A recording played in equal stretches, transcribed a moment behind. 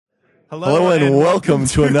Hello and welcome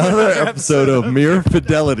to another episode of Mere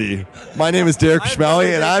Fidelity. My name is Derek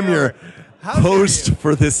Schmaui, and I'm your host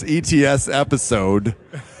for this ETS episode.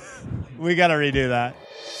 We got to redo that.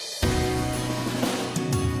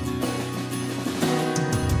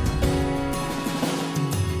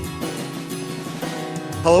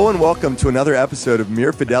 Hello and welcome to another episode of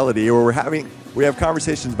Mere Fidelity, where we have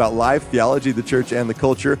conversations about life, theology, the church, and the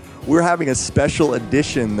culture. We're having a special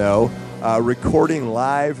edition, though, recording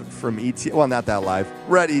live from ETS. Well, not that live.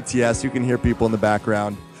 We're at ETS. You can hear people in the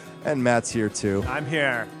background, and Matt's here too. I'm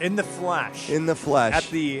here in the flesh. In the flesh. At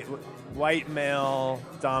the white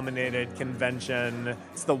male-dominated convention.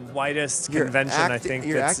 It's the whitest convention, I think.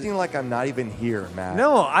 You're acting like I'm not even here, Matt.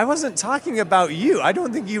 No, I wasn't talking about you. I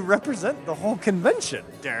don't think you represent the whole convention,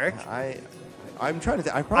 Derek. I'm trying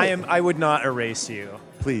to. I would not erase you.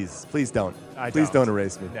 Please don't. Please don't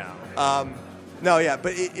erase me. No. No, yeah,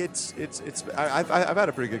 but it's. I've had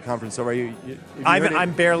a pretty good conference. So are you?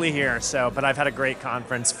 I'm barely here, but I've had a great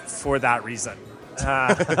conference for that reason.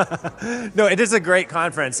 No, it is a great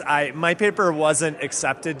conference. My paper wasn't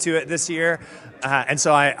accepted to it this year, and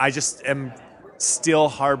so I just am still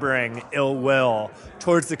harboring ill will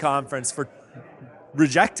towards the conference for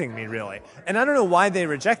rejecting me, really. And I don't know why they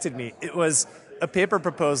rejected me. It was a paper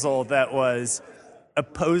proposal that was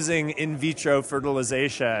opposing in vitro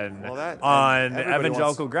fertilization on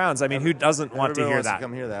evangelical grounds. I mean, who doesn't want to hear that?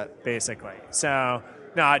 Come hear that, basically. So.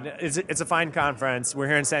 No, it's a fine conference. We're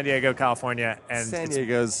here in San Diego, California, and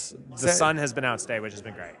the sun has been out today, which has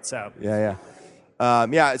been great. So yeah.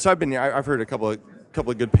 So I've been here. I've heard a couple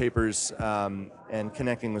of good papers and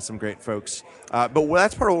connecting with some great folks. But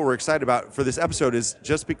that's part of what we're excited about for this episode is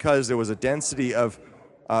just because there was a density of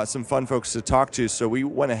some fun folks to talk to. So we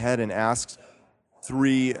went ahead and asked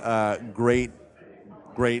three great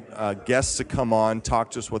guests to come on,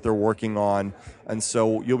 talk to us what they're working on. And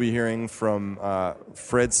so you'll be hearing from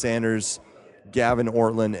Fred Sanders, Gavin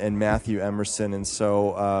Ortland, and Matthew Emerson. And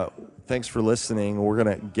so thanks for listening. We're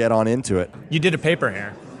going to get on into it. You did a paper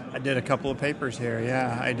here. I did a couple of papers here,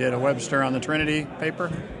 yeah. I did a Webster on the Trinity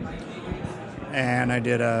paper, and I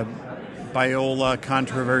did a Biola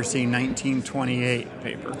Controversy 1928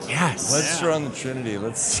 paper. Yes. Webster on the Trinity.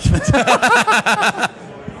 Let's...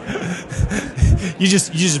 You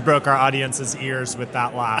just broke our audience's ears with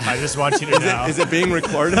that laugh. I just want you to know. Is it being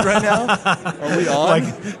recorded right now? Are we on?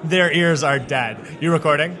 Like, their ears are dead. You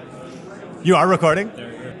recording? You are recording?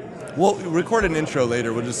 We'll record an intro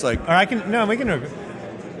later. We'll just like... Or we can...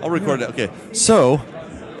 I'll record it. Okay. So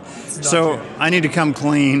I need to come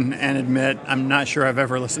clean and admit I'm not sure I've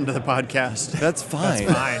ever listened to the podcast. That's fine.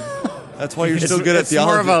 That's fine. That's why you're still good at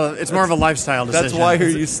theology. It's more of a lifestyle decision.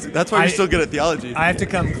 That's why you're still good at theology. I have to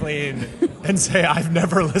come clean and say I've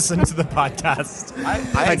never listened to the podcast.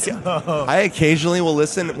 I occasionally will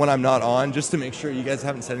listen when I'm not on, just to make sure you guys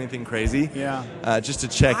haven't said anything crazy. Yeah. Just to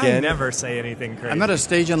check in. I never say anything crazy. I'm at a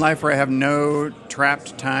stage in life where I have no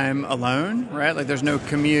trapped time alone, right? Like there's no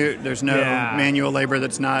commute, there's no manual labor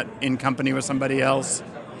that's not in company with somebody else.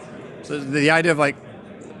 So the idea of like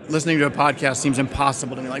listening to a podcast seems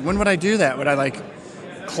impossible to me. Like, when would I do that? Would I like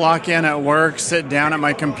clock in at work, sit down at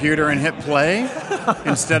my computer, and hit play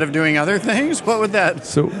instead of doing other things? What would that?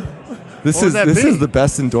 So, this is the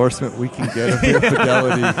best endorsement we can get of your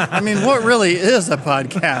fidelity. I mean, what really is a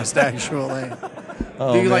podcast? Actually,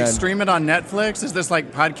 do you like man. stream it on Netflix? Is this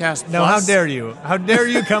like podcast? No, Plus? how dare you? How dare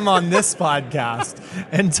you come on this podcast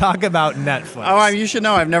and talk about Netflix? Oh, you should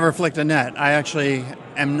know I've never flicked a net. I actually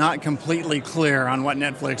am not completely clear on what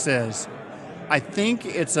Netflix is. I think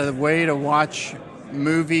it's a way to watch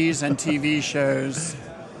movies and TV shows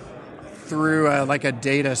through like a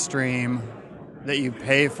data stream that you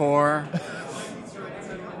pay for.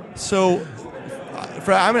 So,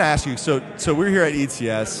 Fred, I'm going to ask you. So we're here at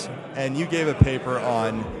ETS, and you gave a paper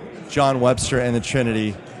on John Webster and the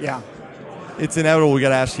Trinity. Yeah. It's inevitable we got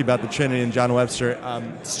to ask you about the Trinity and John Webster.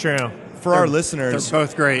 It's true. For our listeners, they're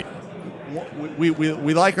both great.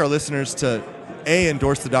 We like our listeners to A,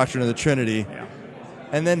 endorse the doctrine of the Trinity,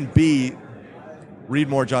 and then B, read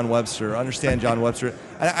more John Webster, understand John Webster.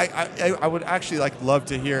 I would actually love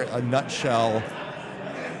to hear a nutshell.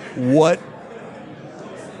 What,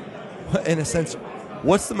 in a sense,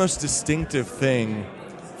 what's the most distinctive thing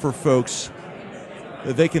for folks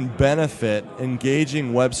that they can benefit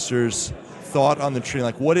engaging Webster's thought on the Trinity?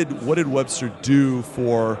 Like, what did Webster do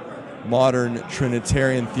for modern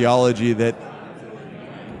Trinitarian theology that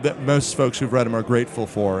most folks who've read him are grateful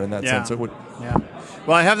for in that sense? Yeah.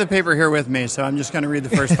 Well, I have the paper here with me, so I'm just going to read the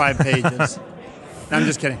first 5 pages. No, I'm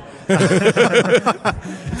just kidding.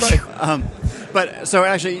 But so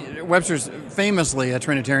actually, Webster's famously a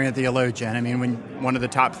Trinitarian theologian. I mean, one of the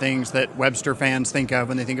top things that Webster fans think of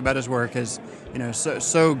when they think about his work is,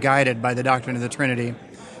 so guided by the doctrine of the Trinity.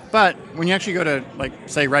 But when you actually go to,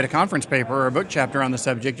 say, write a conference paper or a book chapter on the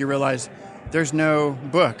subject, you realize there's no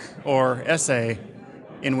book or essay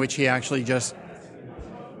in which he actually just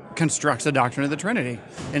constructs a doctrine of the Trinity.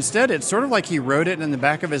 Instead, it's sort of like he wrote it in the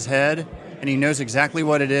back of his head, and he knows exactly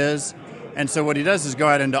what it is. And so what he does is go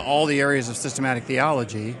out into all the areas of systematic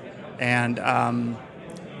theology and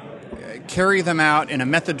carry them out in a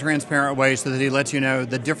method transparent way so that he lets you know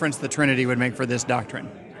the difference the Trinity would make for this doctrine.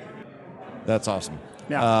 That's awesome.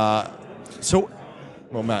 Yeah.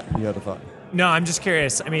 Well, Matt, you had a thought. No, I'm just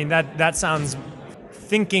curious. I mean, that sounds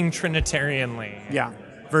thinking Trinitarianly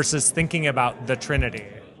versus thinking about the Trinity.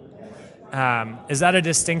 Is that a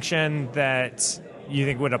distinction that you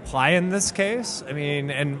think would apply in this case? I mean,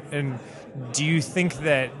 and do you think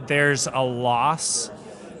that there's a loss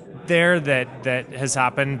there that has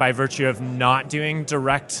happened by virtue of not doing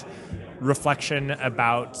direct reflection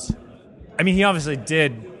about... I mean, he obviously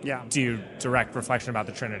did do direct reflection about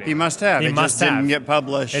the Trinity. He must have. It just didn't get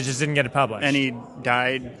published. It just didn't get published. And he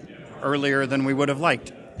died earlier than we would have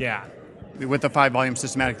liked. Yeah. With the 5-volume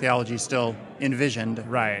systematic theology still envisioned.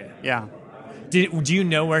 Right. Yeah. Do you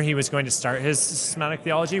know where he was going to start his systematic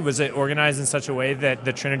theology? Was it organized in such a way that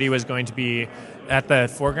the Trinity was going to be at the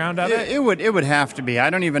foreground of it? It would have to be. I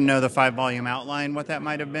don't even know the 5-volume outline, what that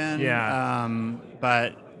might have been. Yeah.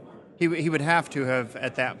 But he would have to have,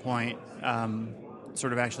 at that point,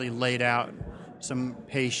 sort of actually laid out some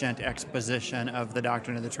patient exposition of the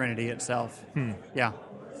doctrine of the Trinity itself. Yeah.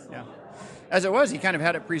 As it was, he kind of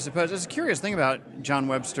had it presupposed. It's a curious thing about John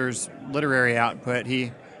Webster's literary output.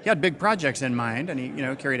 He had big projects in mind, and he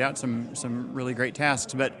carried out some really great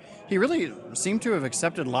tasks, but he really seemed to have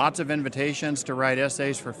accepted lots of invitations to write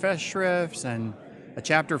essays for Festschrifts and a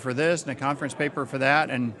chapter for this and a conference paper for that,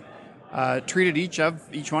 and treated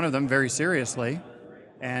each one of them very seriously.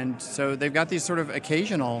 And so they've got these sort of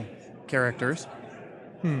occasional characters.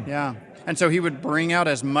 Yeah. And so he would bring out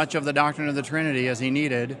as much of the doctrine of the Trinity as he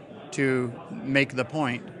needed to make the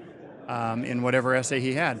point in whatever essay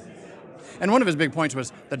he had. And one of his big points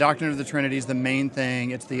was the doctrine of the Trinity is the main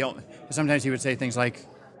thing. Sometimes he would say things like,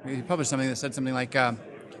 he published something that said something like,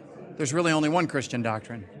 there's really only one Christian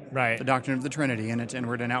doctrine. Right. The doctrine of the Trinity and its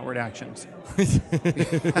inward and outward actions.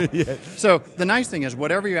 Yeah. So the nice thing is,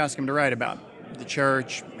 whatever you ask him to write about, the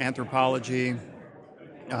church, anthropology,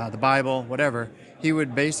 the Bible, whatever, he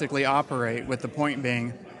would basically operate with the point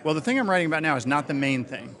being, well, the thing I'm writing about now is not the main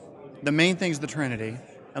thing. The main thing is the Trinity,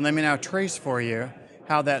 and let me now trace for you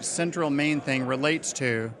how that central main thing relates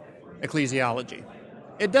to ecclesiology.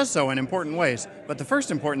 It does so in important ways, but the first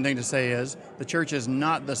important thing to say is the church is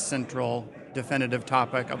not the central definitive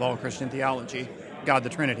topic of all Christian theology. God the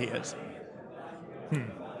Trinity is.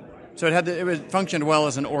 So it functioned well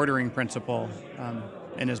as an ordering principle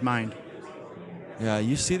in his mind. Yeah,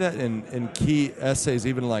 you see that in key essays,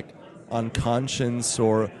 even like on conscience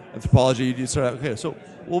or anthropology. You start out, okay, so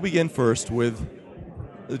we'll begin first with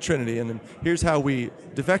the Trinity, and then here's how we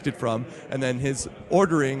defected from, and then his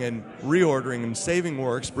ordering and reordering and saving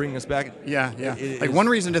works bring us back. Yeah. One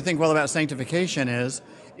reason to think well about sanctification is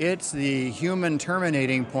it's the human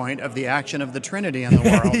terminating point of the action of the Trinity in the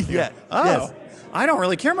world. Yes. I don't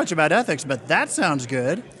really care much about ethics, but that sounds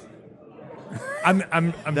good.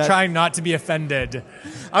 I'm trying not to be offended.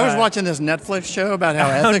 I was watching this Netflix show about how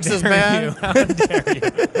ethics is bad. How dare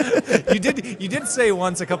you? You did say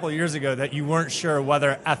once a couple of years ago that you weren't sure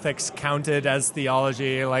whether ethics counted as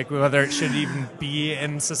theology, like whether it should even be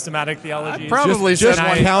in systematic theology. Just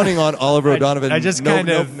counting on Oliver O'Donovan. I just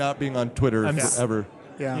not being on Twitter forever.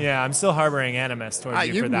 Yeah, I'm still harboring animus towards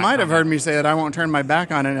you for that. You might have heard me say that I won't turn my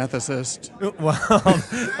back on an ethicist. Well,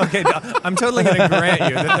 okay, I'm totally going to grant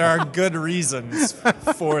you that there are good reasons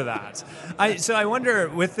for that. So I wonder,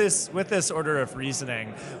 with this order of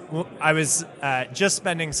reasoning, I was just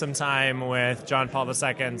spending some time with John Paul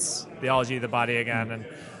II's Theology of the Body again,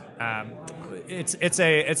 and it's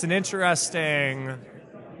an interesting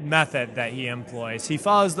method that he employs. He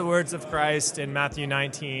follows the words of Christ in Matthew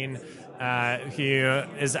 19. He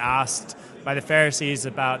is asked by the Pharisees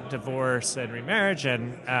about divorce and remarriage,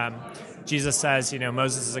 and Jesus says,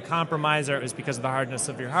 Moses is a compromiser. It was because of the hardness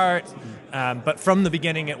of your heart, but from the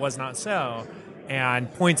beginning it was not so,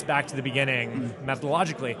 and points back to the beginning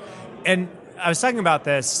methodologically. And I was talking about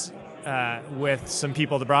this with some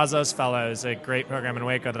people, the Brazos Fellows, a great program in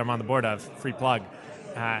Waco that I'm on the board of, free plug.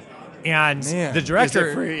 And the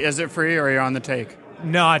director... Is it free or are you on the take?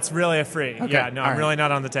 No, it's really a free. Okay. Yeah, no, I'm really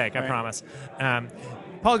not on the take, I promise.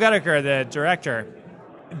 Paul Goedeker, the director,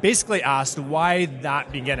 basically asked why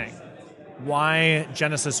that beginning. Why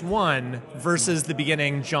Genesis 1 versus the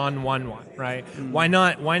beginning John 1:1, right? Why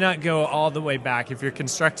not go all the way back if you're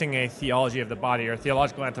constructing a theology of the body or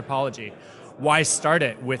theological anthropology? Why start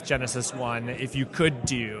it with Genesis 1 if you could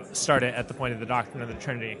start it at the point of the doctrine of the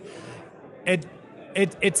Trinity?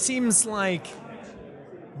 It seems like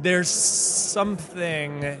there's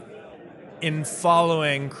something in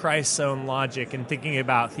following Christ's own logic and thinking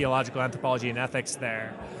about theological anthropology and ethics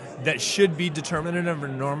there that should be determinative or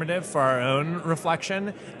normative for our own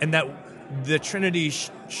reflection, and that the Trinity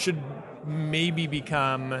should maybe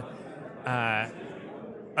become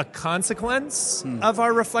a consequence of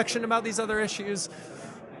our reflection about these other issues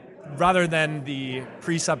rather than the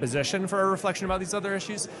presupposition for our reflection about these other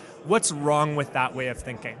issues. What's wrong with that way of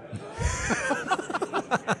thinking?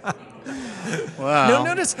 Wow. No,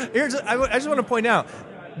 notice, I just want to point out,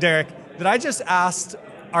 Derek, that I just asked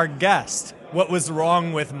our guest what was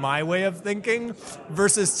wrong with my way of thinking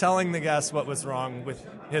versus telling the guest what was wrong with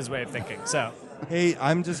his way of thinking. So, Hey,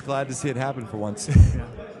 I'm just glad to see it happen for once.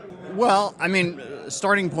 Well, I mean,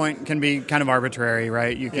 starting point can be kind of arbitrary,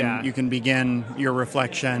 right? You can begin your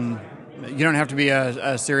reflection. You don't have to be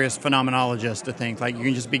a serious phenomenologist to think. Like, you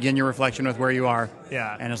can just begin your reflection with where you are.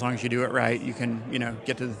 Yeah. And as long as you do it right, you can,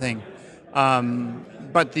 get to the thing.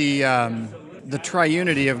 But the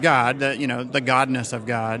triunity of God, the godness of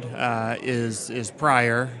God, is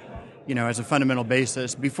prior, as a fundamental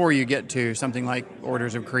basis before you get to something like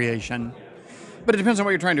orders of creation. But it depends on what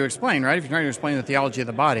you're trying to explain, right? If you're trying to explain the theology of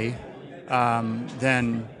the body,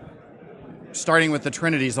 then starting with the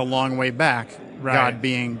Trinity is a long way back. Right. God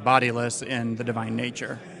being bodiless in the divine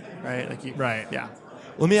nature, right? Right. Yeah.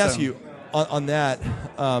 Let me ask you on that.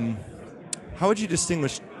 How would you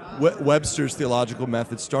distinguish Webster's theological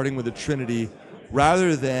method, starting with the Trinity,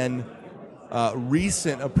 rather than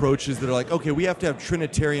recent approaches that are like, okay, we have to have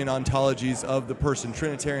Trinitarian ontologies of the person,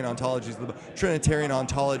 Trinitarian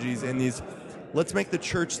ontologies in these. Let's make the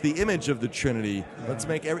church the image of the Trinity. Let's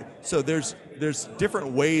make so there's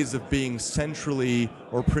different ways of being centrally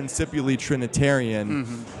or principially Trinitarian.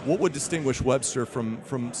 Mm-hmm. What would distinguish Webster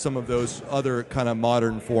from some of those other kind of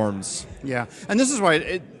modern forms? Yeah, and this is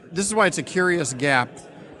why it's a curious gap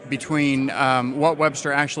between what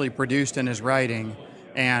Webster actually produced in his writing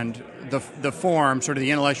and the form, sort of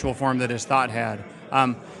the intellectual form that his thought had.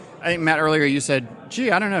 I think, Matt, earlier you said,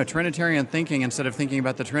 gee, I don't know, Trinitarian thinking instead of thinking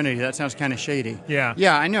about the Trinity. That sounds kind of shady. Yeah.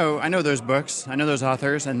 Yeah, I know those books. I know those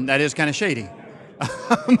authors, and that is kind of shady.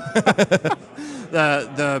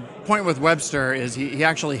 The point with Webster is he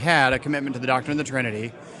actually had a commitment to the doctrine of the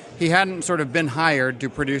Trinity. He hadn't sort of been hired to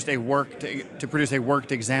produce a worked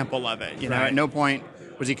example of it. Right. At no point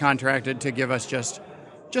was he contracted to give us just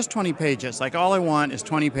 20 pages. Like, all I want is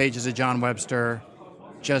 20 pages of John Webster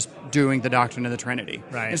just doing the doctrine of the Trinity.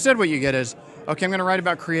 Right. Instead, what you get is, okay, I'm going to write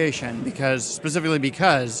about creation because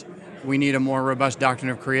we need a more robust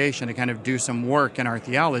doctrine of creation to kind of do some work in our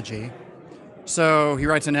theology. So he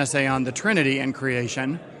writes an essay on the Trinity and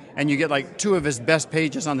creation, and you get like 2 of his best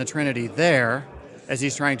pages on the Trinity there as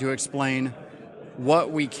he's trying to explain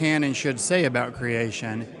what we can and should say about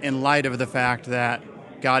creation in light of the fact that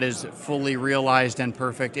God is fully realized and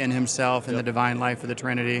perfect in himself in the divine life of the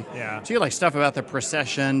Trinity. Yeah. So you like stuff about the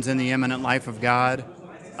processions in the immanent life of God,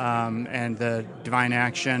 and the divine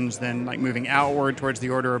actions, then like moving outward towards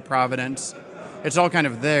the order of providence. It's all kind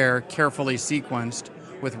of there, carefully sequenced,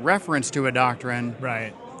 with reference to a doctrine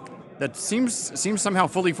Right. that seems somehow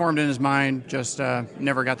fully formed in his mind, just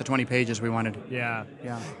never got the 20 pages we wanted. Yeah.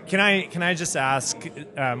 Yeah. Can I just ask,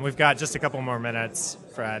 we've got just a couple more minutes,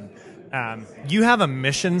 Fred. You have a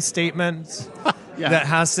mission statement Yeah. that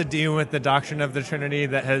has to do with the doctrine of the Trinity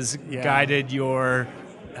that has guided your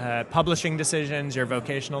publishing decisions, your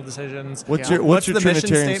vocational decisions. What's Yeah. your What's the mission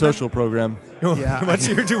Trinitarian statement? social program? Yeah.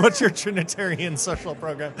 What's your Trinitarian social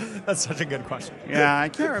program? That's such a good question. Yeah, I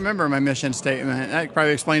can't remember my mission statement. That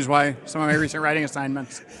probably explains why some of my recent writing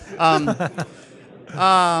assignments.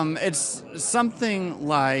 It's something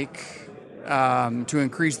like to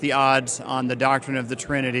increase the odds on the doctrine of the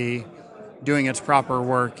Trinity doing its proper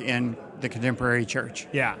work in the contemporary church.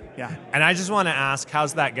 Yeah. Yeah. And I just want to ask,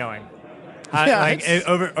 how's that going? Yeah,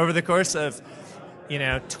 Over the course of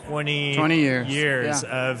 20 years.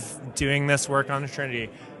 of doing this work on the Trinity,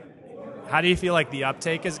 how do you feel like the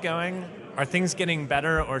uptake is going? Are things getting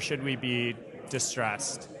better, or should we be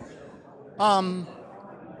distressed?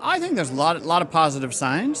 I think there's a lot of positive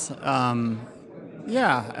signs. But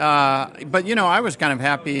I was kind of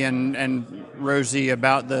happy and rosy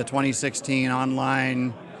about the 2016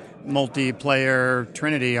 online multiplayer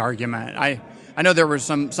Trinity argument. I know there was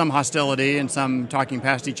some hostility and some talking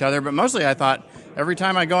past each other, but mostly I thought every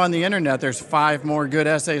time I go on the internet, there's 5 more good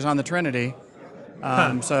essays on the Trinity.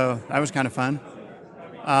 So that was kind of fun.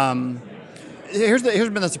 Here's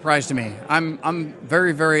been the surprise to me. I'm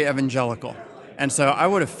very, very evangelical. And so I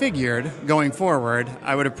would have figured, going forward,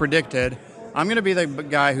 I would have predicted, I'm going to be the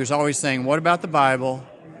guy who's always saying, what about the Bible?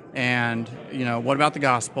 And, what about the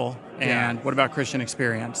gospel? And what about Christian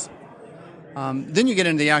experience? Then you get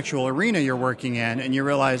into the actual arena you're working in, and you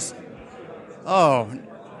realize, oh,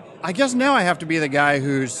 I guess now I have to be the guy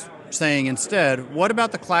who's saying instead, what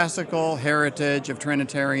about the classical heritage of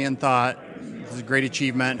Trinitarian thought? This is a great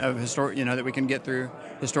achievement of that we can get through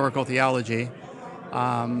historical theology.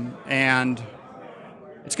 And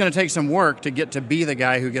it's going to take some work to get to be the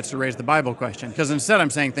guy who gets to raise the Bible question. Because instead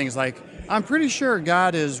I'm saying things like, I'm pretty sure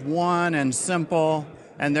God is one and simple,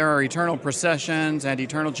 and there are eternal processions and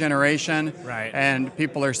eternal generation. Right. And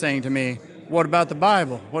people are saying to me, what about the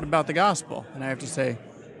Bible? What about the gospel? And I have to say,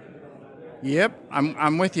 yep,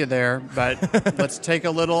 I'm with you there, but let's take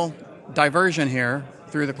a little diversion here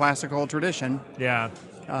through the classical tradition. Yeah.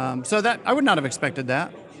 So that I would not have expected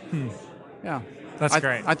that. Yeah. That's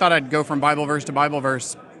great. I thought I'd go from Bible verse to Bible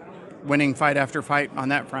verse, winning fight after fight on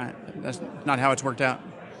that front. That's not how it's worked out.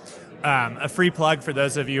 A free plug for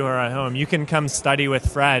those of you who are at home. You can come study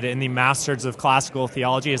with Fred in the Masters of Classical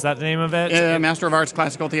Theology. Is that the name of it? Master of Arts,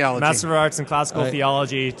 Classical Theology. Master of Arts in Classical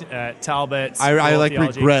Theology at Talbot.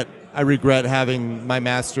 I regret having my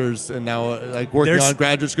master's and now working on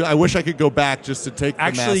graduate school. I wish I could go back just to take the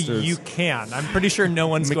master's. Actually, you can. I'm pretty sure no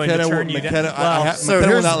one's going to turn you down. McKenna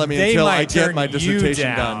will not let me until I get my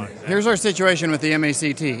dissertation done. Here's our situation with the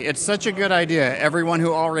MACT. It's such a good idea. Everyone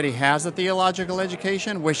who already has a theological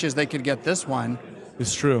education wishes they could get this one.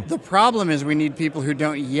 It's true. The problem is we need people who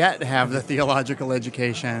don't yet have the theological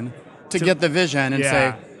education to get the vision and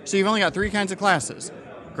say, so you've only got 3 kinds of classes.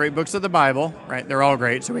 Great books of the Bible, right? They're all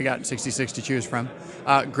great, so we got 66 to choose from.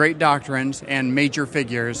 Great doctrines and major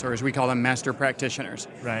figures, or as we call them, master practitioners.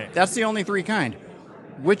 Right. That's the only 3 kind.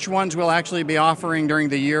 Which ones we'll actually be offering during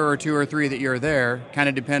the year or 2 or 3 that you're there kind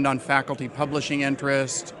of depend on faculty publishing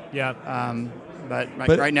interest. Yeah. But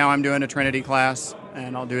right now I'm doing a Trinity class,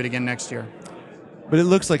 and I'll do it again next year. But it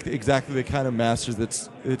looks like exactly the kind of master's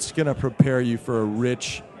it's going to prepare you for a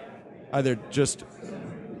rich, either just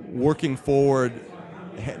working forward,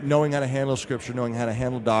 knowing how to handle Scripture, knowing how to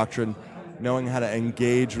handle doctrine, knowing how to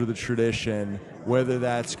engage with the tradition, whether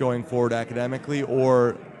that's going forward academically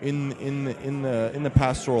or in the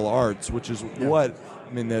pastoral arts, which is what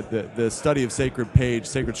the study of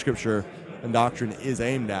sacred Scripture and doctrine is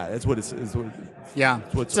aimed at. That's what it's for.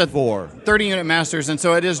 30-unit masters, and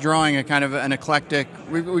so it is drawing a kind of an eclectic.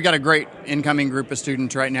 We got a great incoming group of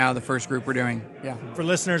students right now. The first group we're doing. Yeah. For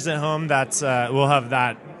listeners at home, that's we'll have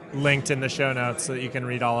that linked in the show notes so that you can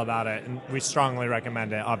read all about it, and we strongly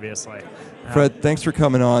recommend it, obviously. Fred, thanks for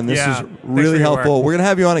coming on. This is really helpful. We're going to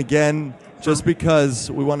have you on again just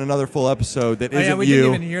because we want another full episode that isn't we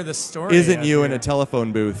didn't even hear the story. Isn't you in a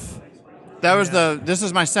telephone booth. That was this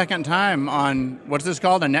is my second time on, what's this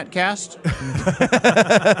called, a netcast?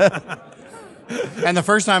 And the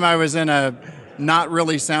first time I was in a not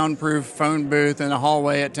really soundproof phone booth in a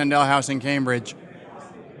hallway at Tyndale House in Cambridge.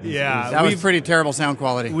 Yeah, that was pretty terrible sound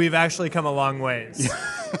quality. We've actually come a long ways,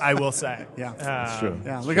 I will say. Yeah, that's true.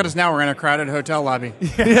 Yeah, look at us now. We're in a crowded hotel lobby.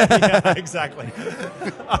 yeah, exactly.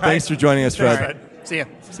 Thanks for joining us, Fred. See ya.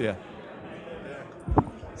 See ya.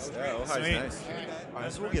 Nice. All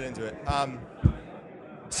right, so we'll get into it.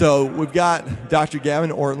 So we've got Dr. Gavin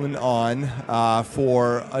Ortland on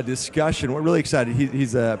for a discussion. We're really excited.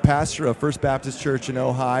 He's a pastor of First Baptist Church in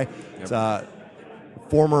Ojai. He's a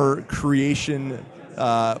former creation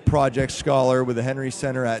project scholar with the Henry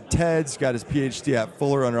Center at TEDS. Got his PhD at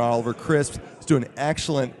Fuller under Oliver Crisp. He's doing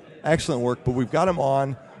excellent work. But we've got him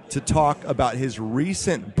on to talk about his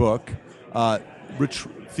recent book,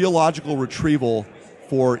 Theological Retrieval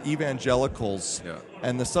for Evangelicals. Yeah.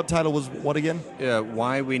 And the subtitle was what again?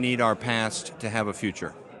 Why we need our past to have a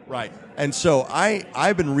future. Right. And so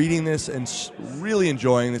I've been reading this and really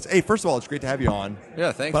enjoying this. Hey, first of all, it's great to have you on.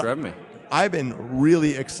 Yeah, thanks for having me. I've been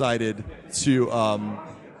really excited to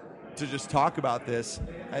just talk about this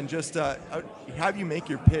and just have you make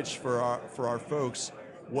your pitch for our folks.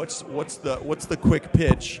 What's the quick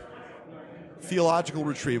pitch? Theological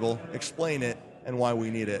retrieval. Explain it and why we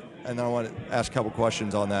need it. And then I want to ask a couple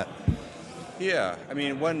questions on that. Yeah, I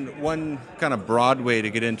mean, one kind of broad way to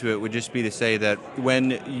get into it would just be to say that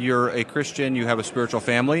when you're a Christian, you have a spiritual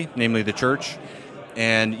family, namely the church,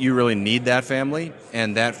 and you really need that family,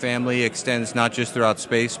 and that family extends not just throughout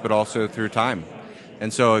space, but also through time.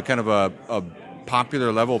 And so kind of a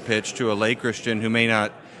popular level pitch to a lay Christian who may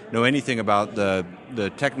not know anything about the the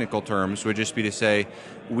technical terms would just be to say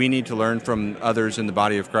we need to learn from others in the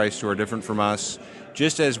body of Christ who are different from us,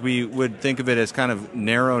 just as we would think of it as kind of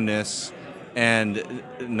narrowness and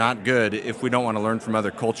not good if we don't want to learn from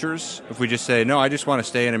other cultures. If we just say, no, I just want to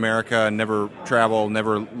stay in America and never travel,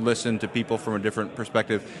 never listen to people from a different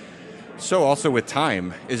perspective. So also with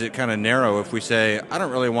time, is it kind of narrow if we say, I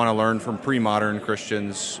don't really want to learn from pre-modern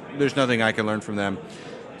Christians, there's nothing I can learn from them.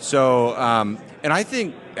 So, and I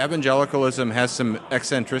think evangelicalism has some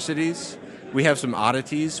eccentricities. We have some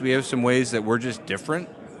oddities. We have some ways that we're just different,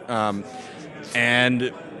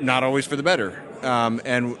 and not always for the better.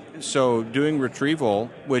 And so doing retrieval,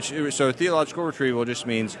 so theological retrieval just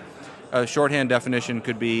means a shorthand definition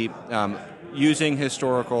could be using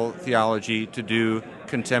historical theology to do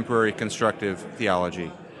contemporary constructive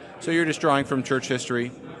theology. So you're just drawing from church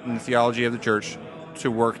history and the theology of the church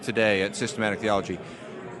to work today at systematic theology.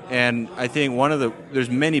 And I think there's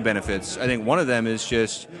many benefits. I think one of them is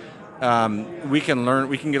just we can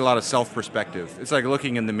get a lot of self-perspective. It's like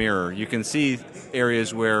looking in the mirror. You can see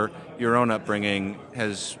areas where your own upbringing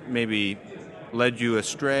has maybe led you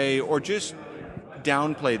astray or just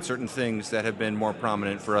downplayed certain things that have been more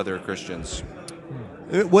prominent for other Christians.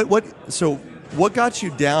 What got you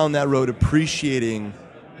down that road appreciating?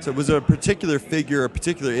 So was there a particular figure, a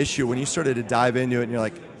particular issue when you started to dive into it and you're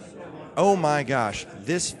like, oh my gosh,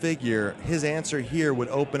 this figure, his answer here would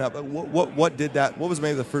open up. What did that? What was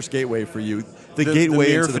maybe the first gateway for you? The gateway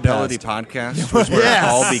Mere into the Fidelity past. podcast was where it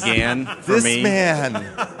all began for this me.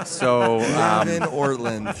 Man, So Gavin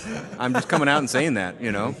Ortland. I'm just coming out and saying that,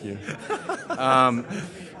 you know. Thank you.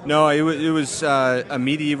 No, it was a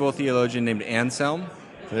medieval theologian named Anselm.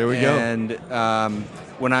 There we go. And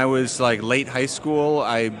when I was like late high school,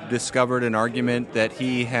 I discovered an argument that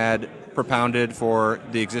he had propounded for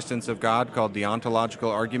the existence of God called the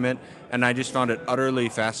ontological argument, and I just found it utterly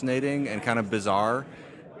fascinating and kind of bizarre.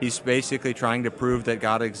 He's basically trying to prove that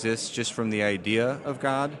God exists just from the idea of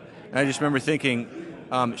God. And I just remember thinking,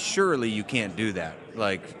 surely you can't do that.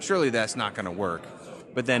 Like, surely that's not going to work.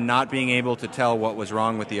 But then not being able to tell what was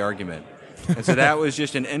wrong with the argument. And so that was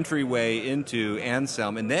just an entryway into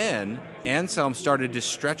Anselm. And then Anselm started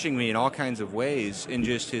just stretching me in all kinds of ways in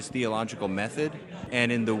just his theological method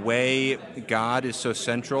and in the way God is so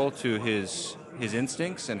central to his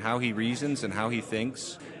instincts and how he reasons and how he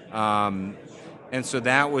thinks. And so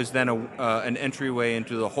that was then an entryway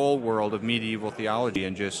into the whole world of medieval theology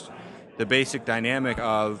and just the basic dynamic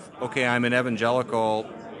of, okay, I'm an evangelical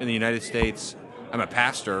in the United States, I'm a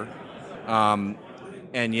pastor,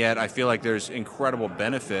 and yet I feel like there's incredible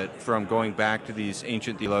benefit from going back to these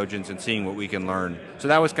ancient theologians and seeing what we can learn. So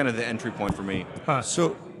that was kind of the entry point for me.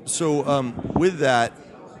 So with that,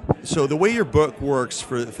 so the way your book works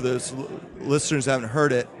for those listeners who haven't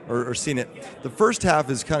heard it or seen it, the first half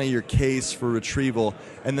is kind of your case for retrieval,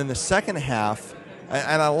 and then the second half,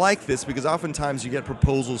 and I like this because oftentimes you get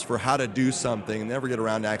proposals for how to do something and never get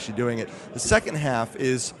around to actually doing it. The second half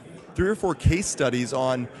is 3 or 4 case studies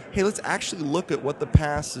on, hey, let's actually look at what the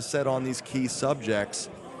past has said on these key subjects.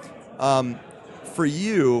 For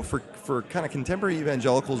you, for kind of contemporary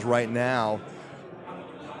evangelicals right now,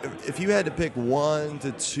 if you had to pick 1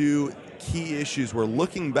 to 2 key issues where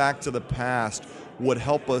looking back to the past would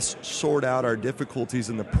help us sort out our difficulties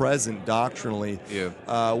in the present doctrinally,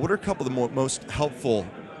 what are a couple of the most helpful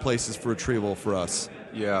places for retrieval for us?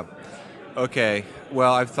 Yeah. Okay.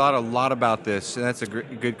 Well, I've thought a lot about this, and that's a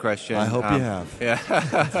good question. I hope you have.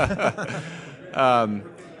 Yeah.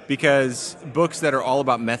 Because books that are all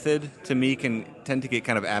about method, to me, can tend to get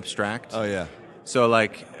kind of abstract. Oh, yeah. So,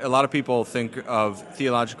 like, a lot of people think of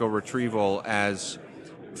theological retrieval as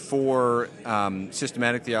for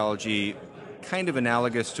systematic theology, kind of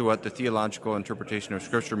analogous to what the theological interpretation of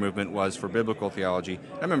Scripture movement was for biblical theology.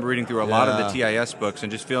 I remember reading through a lot of the TIS books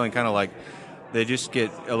and just feeling kind of like they just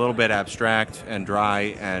get a little bit abstract and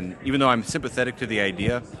dry, and even though I'm sympathetic to the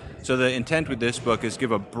idea, so the intent with this book is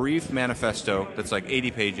give a brief manifesto that's like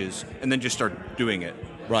 80 pages and then just start doing it.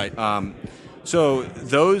 Right. So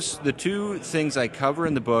the 2 things I cover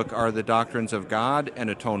in the book are the doctrines of God and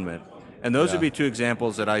atonement. And those would be 2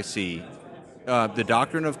 examples that I see. The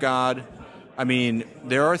doctrine of God, I mean,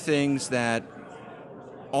 there are things that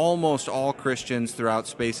almost all Christians throughout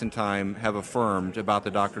space and time have affirmed about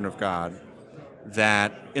the doctrine of God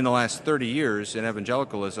that in the last 30 years in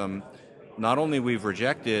evangelicalism, not only we've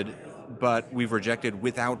rejected, but we've rejected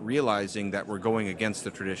without realizing that we're going against the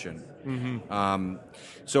tradition. Mm-hmm.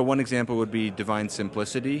 So one example would be divine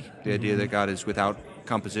simplicity, the idea that God is without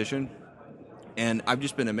composition. And I've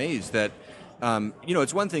just been amazed that,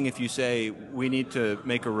 it's one thing if you say we need to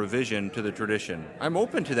make a revision to the tradition. I'm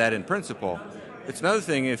open to that in principle. It's another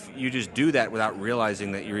thing if you just do that without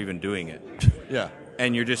realizing that you're even doing it. Yeah.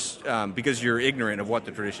 And you're just, because you're ignorant of what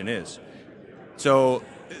the tradition is. So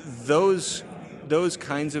those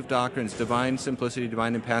kinds of doctrines, divine simplicity,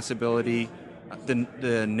 divine impassibility,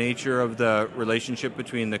 the nature of the relationship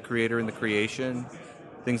between the creator and the creation,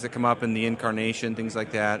 things that come up in the incarnation, things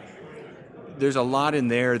like that, there's a lot in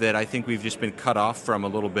there that I think we've just been cut off from a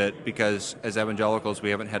little bit because as evangelicals we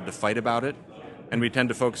haven't had to fight about it, and we tend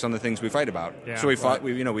to focus on the things we fight about. Yeah, so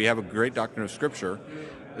we have a great doctrine of Scripture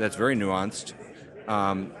that's very nuanced,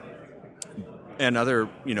 and other,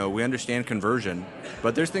 we understand conversion,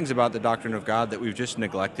 but there's things about the doctrine of God that we've just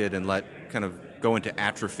neglected and let kind of go into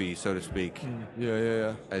atrophy, so to speak.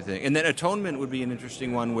 Yeah. I think. And then atonement would be an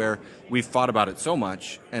interesting one where we've fought about it so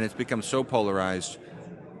much and it's become so polarized,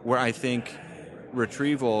 where I think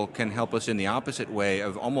retrieval can help us in the opposite way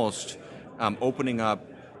of almost opening up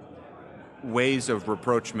ways of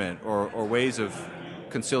rapprochement or ways of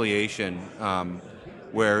conciliation,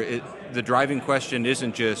 where the driving question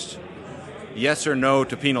isn't just yes or no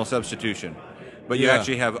to penal substitution, but you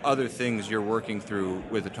actually have other things you're working through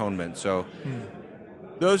with atonement. So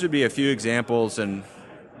those would be a few examples, and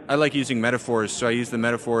I like using metaphors, so I use the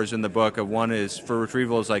metaphors in the book of one is for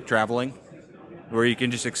retrieval is like traveling, where you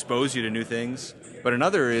can just expose you to new things, but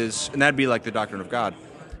another is, and that'd be like the doctrine of God,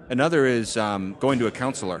 another is going to a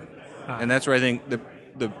counselor. And that's where I think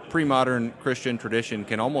the pre-modern Christian tradition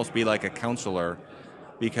can almost be like a counselor,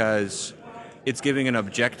 because it's giving an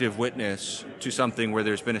objective witness to something where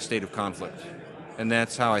there's been a state of conflict. And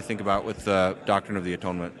that's how I think about with the doctrine of the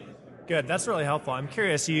atonement. Good. That's really helpful. I'm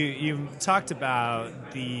curious. You talked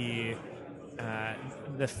about the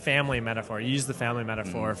family metaphor. You used the family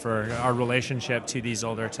metaphor for our relationship to these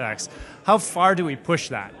older texts. How far do we push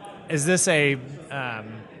that? Is this a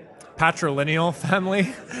patrilineal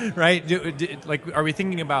family, right? Are we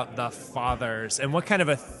thinking about the fathers, and what kind of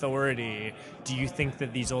authority do you think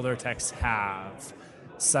that these older texts have,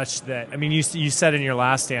 such that, I mean, you said in your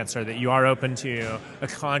last answer that you are open to a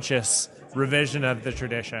conscious revision of the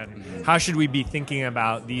tradition. Mm-hmm. How should we be thinking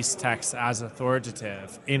about these texts as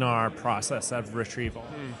authoritative in our process of retrieval?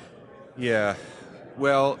 Yeah,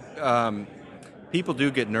 well, people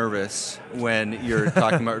do get nervous when you're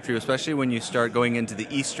talking about retrieval, especially when you start going into the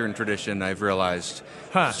Eastern tradition, I've realized.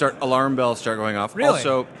 Alarm bells start going off. Really?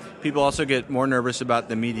 Also, people also get more nervous about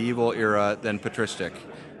the medieval era than patristic.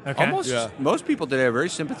 Okay. Most people today are very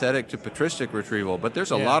sympathetic to patristic retrieval, but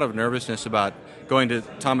there's a lot of nervousness about going to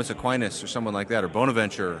Thomas Aquinas or someone like that, or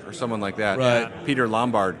Bonaventure or someone like that, right. Peter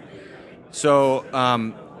Lombard. So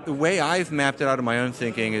the way I've mapped it out of my own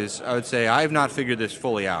thinking is, I would say I've not figured this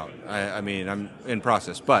fully out. I mean, I'm in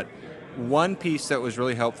process. But one piece that was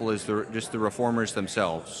really helpful is just the reformers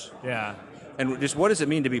themselves. Yeah. And just what does it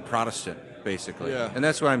mean to be Protestant, basically? Yeah. And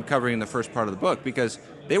that's what I'm covering in the first part of the book, because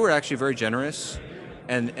they were actually very generous,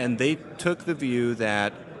 and they took the view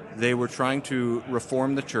that they were trying to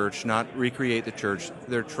reform the church, not recreate the church.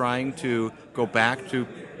 They're trying to go back to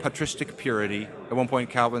patristic purity. At one point,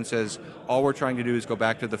 Calvin says, all we're trying to do is go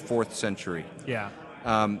back to the 4th century. Yeah.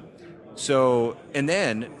 So, and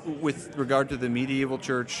then with regard to the medieval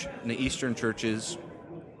church and the Eastern churches,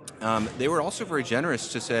 they were also very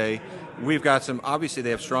generous to say, we've got obviously they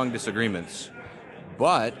have strong disagreements,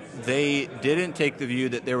 but they didn't take the view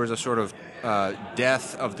that there was a sort of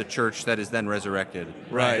death of the church that is then resurrected.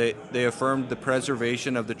 Right. They affirmed the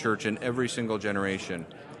preservation of the church in every single generation,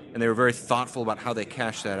 and they were very thoughtful about how they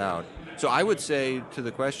cashed that out. So I would say, to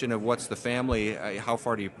the question of what's the family, how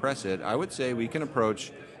far do you press it, I would say we can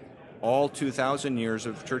approach all 2,000 years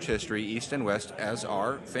of church history, East and West, as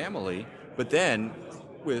our family. But then,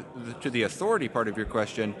 to the authority part of your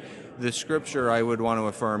question, the Scripture I would want to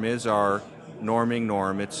affirm is our norming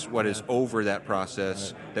norm. It's what is over that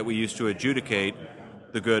process that we use to adjudicate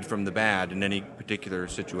the good from the bad in any particular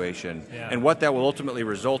situation. Yeah. And what that will ultimately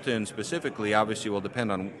result in specifically obviously will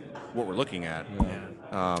depend on what we're looking at.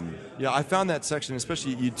 Yeah, I found that section,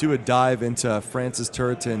 especially you do a dive into Francis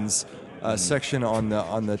Turretin's section on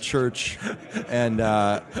the church, and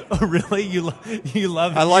Oh, really? You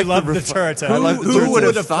love I like the the Turretin. I like the Who Turretin.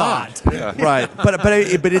 would have thought? Yeah. right, but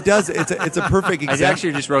it does. It's a perfect I example.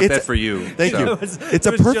 actually just wrote that for you. Thank so. you. It's a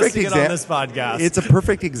It was perfect just to get on example. this podcast. It's a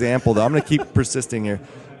perfect example, though. I'm going to keep persisting here,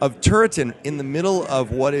 of Turretin in the middle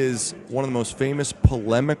of what is one of the most famous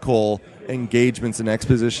polemical engagements and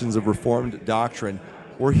expositions of Reformed doctrine,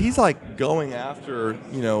 where he's like going after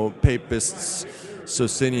papists,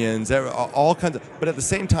 Socinians, all kinds of, but at the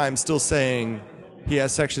same time still saying, he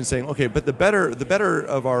has sections saying, okay, but the better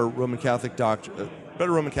of our Roman Catholic doctors, the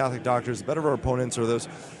better of our opponents are those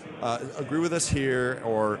agree with us here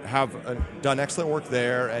or have done excellent work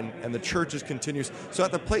there, and the church just continues. So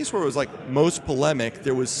at the place where it was like most polemic,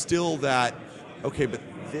 there was still that, okay, but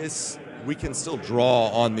this, we can still draw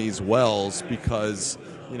on these wells because,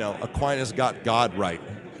 Aquinas got God right.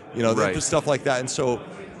 Right. Just stuff like that. And so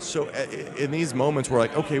in these moments, we're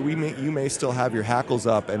like, okay, you may still have your hackles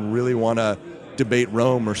up and really want to debate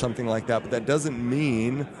Rome or something like that, but that doesn't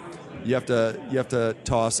mean you have to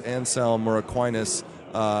toss Anselm or Aquinas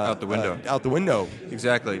out the window. Out the window.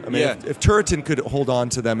 Exactly. I mean, if Turretin could hold on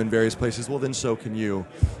to them in various places, well, then so can you.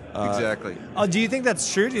 Exactly. Do you think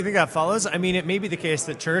that's true? Do you think that follows? I mean, it may be the case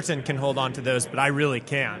that Turretin can hold on to those, but I really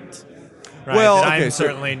can't. Right? Well, that okay, I'm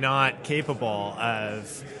certainly not capable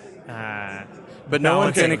of. But no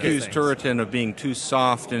one can balancing accuse things. Turretin of being too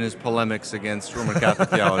soft in his polemics against Roman Catholic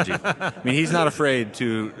theology. I mean, he's not afraid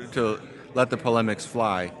to let the polemics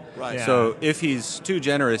fly. Right. Yeah. So if he's too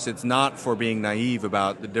generous, it's not for being naive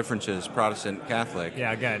about the differences Protestant Catholic.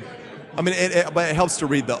 Yeah, good. I mean, but it helps to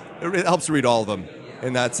read all of them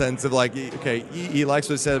in that sense of like, okay, he likes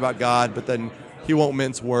what he said about God, but then he won't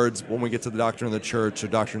mince words when we get to the doctrine of the church or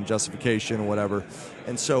doctrine of justification or whatever.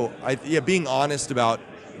 And so, being honest about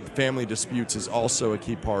family disputes is also a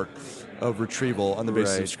key part of retrieval on the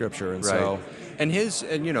basis of Scripture. And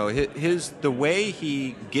the way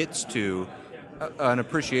he gets to an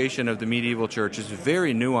appreciation of the medieval church is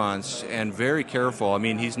very nuanced and very careful. I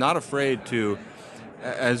mean, he's not afraid to,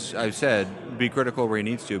 as I've said, be critical where he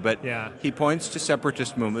needs to, but he points to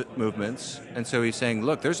separatist movements, and so he's saying,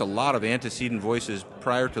 look, there's a lot of antecedent voices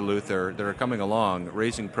prior to Luther that are coming along,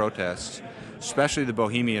 raising protests, especially the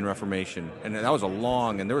Bohemian Reformation, and that was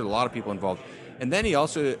and there were a lot of people involved. And then he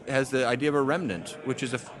also has the idea of a remnant, which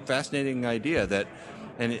is a fascinating idea that,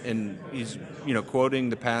 and he's quoting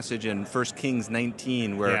the passage in 1 Kings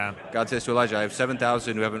 19 where God says to Elijah, I have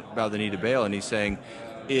 7,000 who haven't bowed the knee to Baal, and he's saying,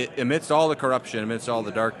 amidst all the corruption, amidst all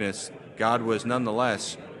the darkness, God was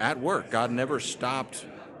nonetheless at work. God never stopped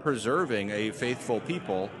preserving a faithful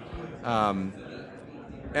people.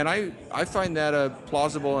 And I find that a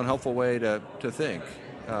plausible and helpful way to think.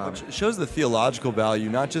 it shows the theological value,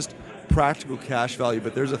 not just practical cash value,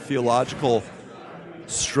 but there's a theological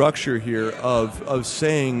structure here of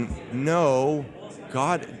saying, no,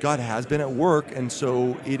 God has been at work, and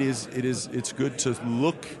so it's good to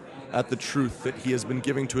look at the truth that he has been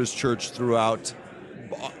giving to his church through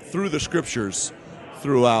the scriptures,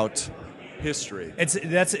 throughout history.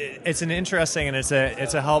 It's an interesting and it's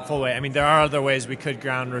a helpful way. I mean, there are other ways we could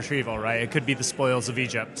ground retrieval, right? It could be the spoils of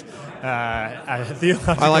Egypt. I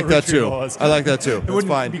like that too. It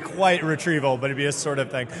wouldn't be quite retrieval, but it'd be a sort of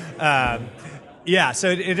thing. So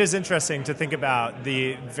it is interesting to think about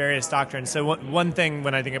the various doctrines. So one thing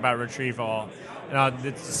when I think about retrieval, and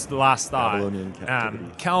this is the last thought,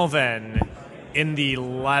 Calvin, in the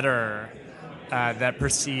letter that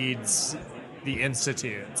precedes the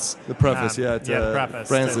Institutes, the preface, the preface,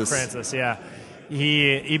 Francis,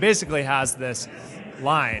 he basically has this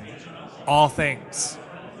line: all things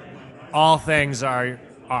are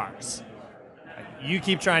ours. You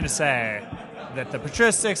keep trying to say that the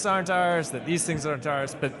patristics aren't ours, that these things aren't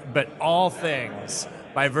ours, but all things,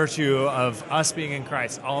 by virtue of us being in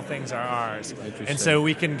Christ, all things are ours. And so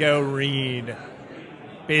we can go read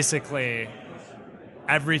basically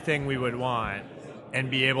everything we would want and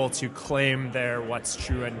be able to claim there what's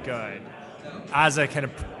true and good as a kind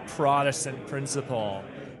of Protestant principle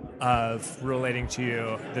of relating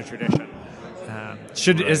to the tradition.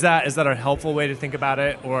 Is that a helpful way to think about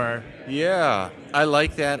it, or? Yeah, I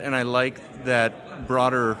like that, and I like that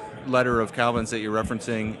broader letter of Calvin's that you're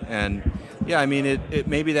referencing, and I mean, it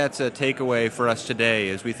maybe that's a takeaway for us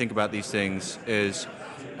today as we think about these things, is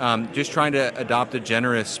just trying to adopt a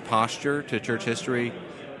generous posture to church history,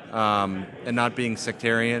 and not being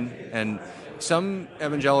sectarian. And some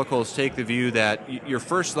evangelicals take the view that your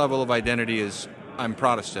first level of identity is, I'm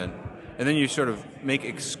Protestant, and then you sort of make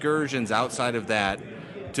excursions outside of that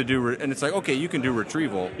to do, and it's like, okay, you can do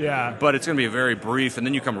retrieval, but it's going to be very brief, and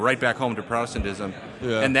then you come right back home to Protestantism.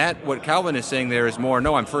 And that, what Calvin is saying there is more,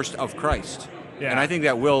 no, I'm first of Christ. And I think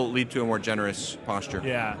that will lead to a more generous posture.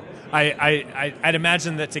 I'd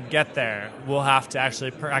imagine that to get there, we'll have to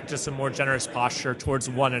actually practice a more generous posture towards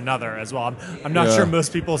one another as well. I'm not sure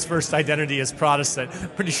most people's first identity is Protestant.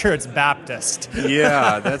 Pretty sure it's Baptist.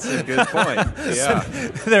 Yeah, that's a good point. Yeah,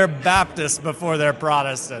 they're Baptists before they're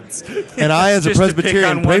Protestants. And I, as a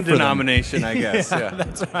Presbyterian, pick on one denomination, I guess.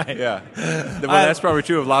 That's right. Yeah, well, that's probably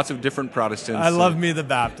true of lots of different Protestants. I love me the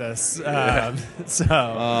Baptists.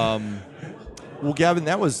 Well, Gavin,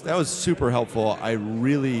 that was super helpful. I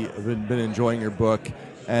really have been enjoying your book,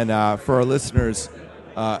 and for our listeners,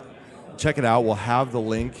 check it out. We'll have the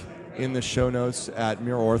link in the show notes at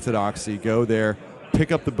Mere Orthodoxy. Go there,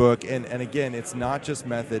 pick up the book, and again, it's not just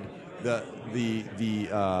method. The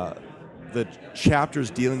chapters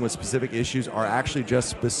dealing with specific issues are actually just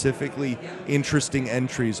specifically interesting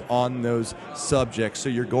entries on those subjects. So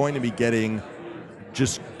you're going to be getting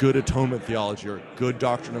just good atonement theology or good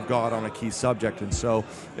doctrine of God on a key subject. And so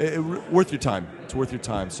worth your time. It's worth your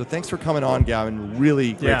time. So thanks for coming on, Gavin.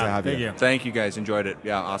 Really great to have you. Thank you, guys. Enjoyed it.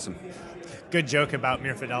 Yeah, awesome. Good joke about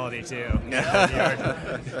mere fidelity, too.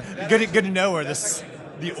 Good to know where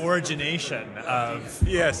the origination of...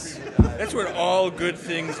 Yes. That's where all good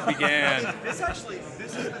things began. This has been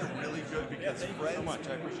really good because friends. So much.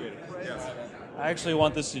 I appreciate it. Yes. I actually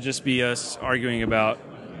want this to just be us arguing about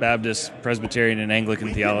Baptist, Presbyterian, and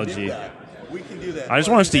Anglican theology. We can do that. I just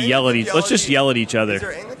want us to yell at each. Let's just yell at each other. Is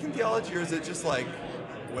there Anglican theology, or is it just like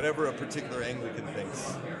whatever a particular Anglican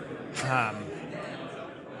thinks?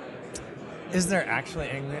 Is there actually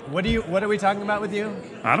Anglican? What are we talking about with you?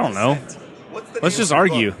 I don't know. What's Let's just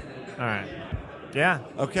argue. All right. Yeah.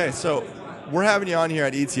 Okay, so we're having you on here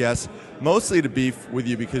at ETS mostly to beef with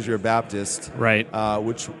you because you're a Baptist, Right.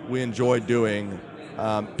 Which we enjoy doing.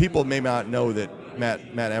 People may not know that Matt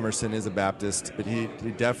Emerson is a Baptist, but he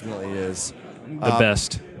definitely is. The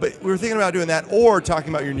best. But we were thinking about doing that, or talking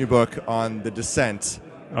about your new book on the descent.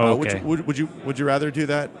 Okay. Would you rather do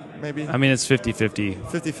that? Maybe. I mean, it's 50-50.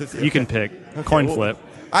 50-50. You can pick. Okay, Coin well, flip.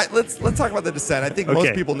 Let's talk about the descent. I think Okay.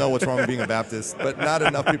 most people know what's wrong with being a Baptist, but not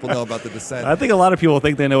enough people know about the descent. I think a lot of people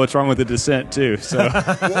think they know what's wrong with the descent, too. So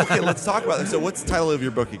Well, okay, let's talk about it. So what's the title of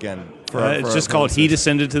your book again? it's just called He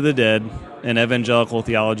Descended to the Dead, an Evangelical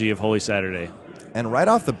Theology of Holy Saturday. And right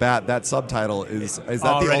off the bat, that subtitle is that the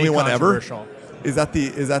Already only one ever? controversial. Is that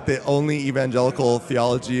the only evangelical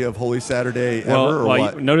theology of Holy Saturday ever, or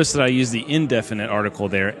what? Notice that I use the indefinite article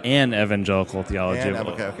there, and evangelical theology.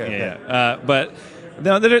 Okay. Yeah. But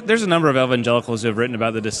no, there's a number of evangelicals who have written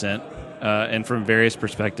about the descent, and from various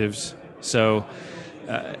perspectives. So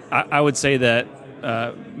I would say that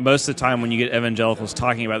most of the time when you get evangelicals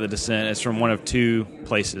talking about the descent, it's from one of two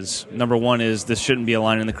places. Number one is this shouldn't be a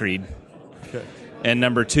line in the creed. Okay. And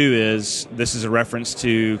number two is this is a reference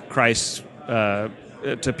to Christ's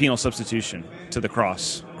to penal substitution, to the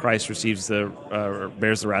cross. Christ receives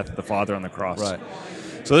bears the wrath of the Father on the cross. Right.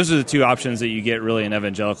 So those are the two options that you get really in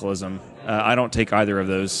evangelicalism. I don't take either of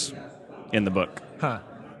those in the book. Huh.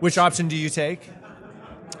 Which option do you take?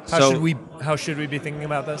 How should we be thinking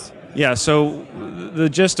about this? Yeah, so the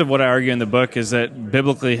gist of what I argue in the book is that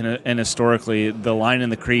biblically and historically, the line in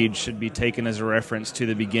the creed should be taken as a reference to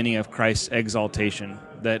the beginning of Christ's exaltation,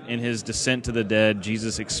 that in his descent to the dead,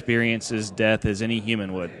 Jesus experiences death as any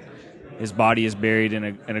human would. His body is buried in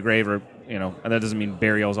a grave, or, that doesn't mean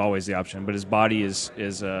burial is always the option, but his body is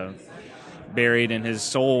buried, and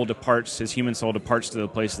his human soul departs to the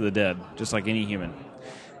place of the dead, just like any human.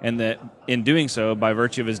 And that in doing so, by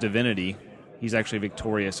virtue of his divinity, he's actually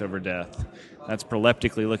victorious over death. That's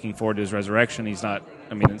proleptically looking forward to his resurrection. It's not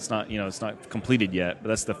completed yet, but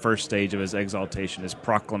that's the first stage of his exaltation, his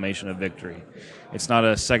proclamation of victory. It's not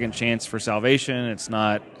a second chance for salvation. It's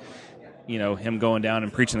not, him going down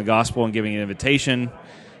and preaching the gospel and giving an invitation.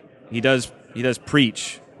 He does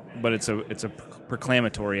preach, but it's a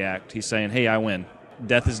proclamatory act. He's saying, "Hey, I win.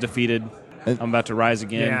 Death is defeated. I'm about to rise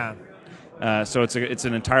again." Yeah. So it's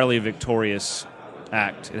an entirely victorious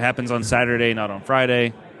act. It happens on Saturday, not on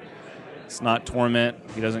Friday. It's not torment.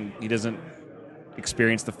 He doesn't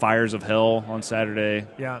experience the fires of hell on Saturday.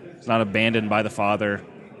 Yeah. It's not abandoned by the Father.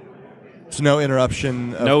 So no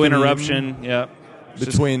interruption. No interruption. Yeah.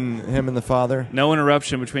 Between him and the Father. No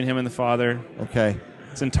interruption between him and the Father. Okay.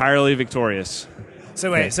 It's entirely victorious.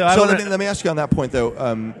 So wait. Okay. Let me ask you on that point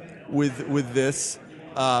though. With this,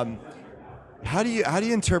 how do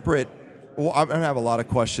you interpret? Well, I'm going to have a lot of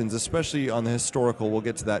questions, especially on the historical. We'll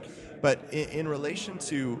get to that. But in relation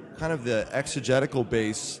to kind of the exegetical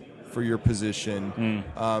base for your position,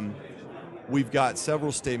 we've got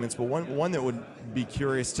several statements, but one that would be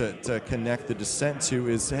curious to connect the descent to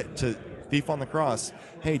is to thief on the cross.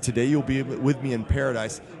 Hey, today you'll be with me in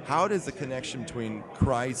paradise. How does the connection between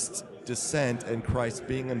Christ's descent and Christ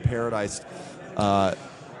being in paradise, how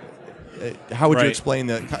would you explain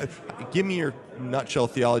that? Give me your nutshell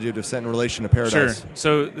theology of descent in relation to paradise. Sure.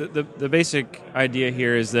 So the basic idea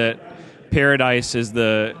here is that paradise is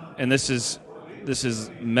and this is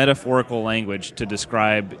metaphorical language to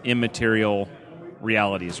describe immaterial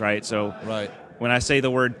realities, right? So when I say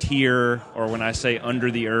the word tier or when I say under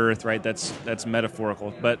the earth, right, that's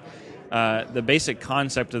metaphorical. But the basic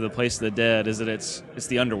concept of the place of the dead is that it's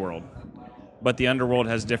the underworld, but the underworld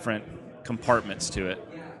has different compartments to it.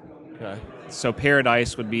 Okay. So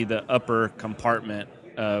paradise would be the upper compartment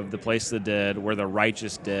of the place of the dead, where the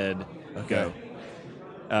righteous dead go.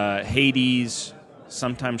 Hades,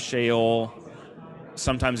 sometimes Sheol,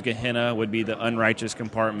 sometimes Gehenna would be the unrighteous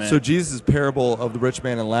compartment. So Jesus' parable of the rich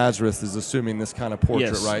man and Lazarus is assuming this kind of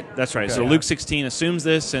portrait, yes, right? That's right. Okay. So Luke 16 assumes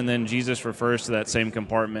this, and then Jesus refers to that same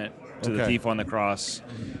compartment to the Okay. thief on the cross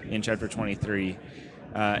in chapter 23.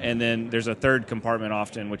 And then there's a third compartment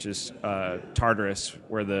often, which is Tartarus,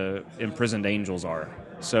 where the imprisoned angels are.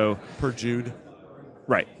 So Per Jude.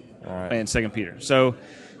 right, All right. and 2 Peter. So,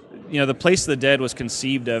 the place of the dead was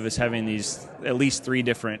conceived of as having these at least three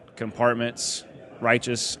different compartments: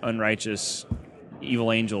 righteous, unrighteous,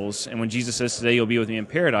 evil angels. And when Jesus says, "Today you'll be with me in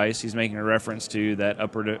paradise," he's making a reference to that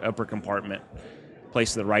upper compartment,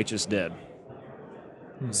 place of the righteous dead.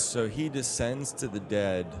 So he descends to the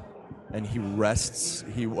dead, and he rests.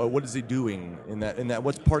 What is he doing in that?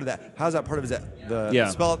 What's part of that? How's that part of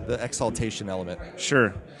spell out the exaltation element?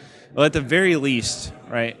 Sure. Well, at the very least,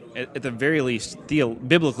 right? At the very least,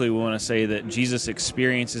 biblically, we want to say that Jesus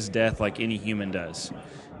experiences death like any human does.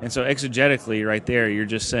 And so exegetically, right there, you're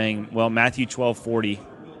just saying, well, Matthew 12:40,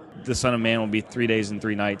 the Son of Man will be 3 days and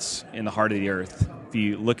 3 nights in the heart of the earth. If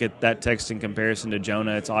you look at that text in comparison to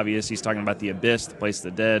Jonah, it's obvious he's talking about the abyss, the place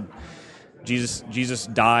of the dead. Jesus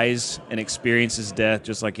dies and experiences death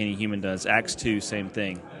just like any human does. Acts 2, same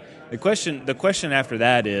thing. The question after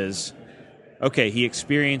that is, okay, he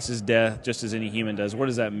experiences death just as any human does. What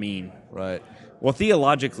does that mean? Right. Well,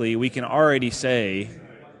 theologically, we can already say,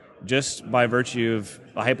 just by virtue of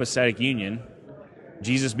a hypostatic union,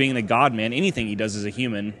 Jesus being the God-man, anything he does as a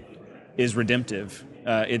human is redemptive.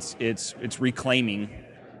 It's reclaiming,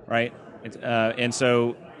 right? And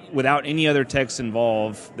so without any other text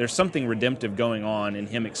involved, there's something redemptive going on in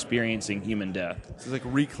him experiencing human death. It's like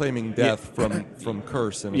reclaiming death from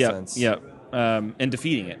curse in a sense. Yeah, and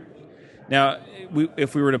defeating it. Now,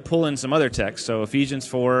 if we were to pull in some other texts, so Ephesians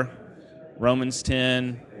 4, Romans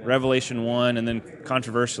 10, Revelation 1, and then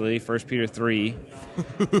controversially 1 Peter 3.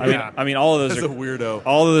 I mean, all of those That's are a weirdo.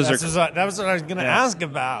 all of those That was what I was going to ask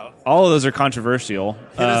about. all of those are controversial.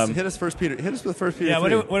 Hit us 1 Peter. Hit us with 1 Peter. Yeah,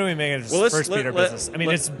 3. what do we make of this Well, let's- First Peter let- business? I mean,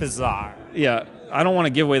 it's bizarre. Yeah, I don't want to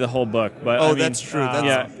give away the whole book, but Oh, I mean, that's true.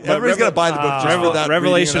 yeah. Everybody's gonna buy the book just for that.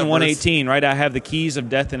 Revelation reading of that verse. 1:18, right? I have the keys of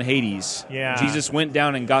death and Hades. Yeah. Jesus went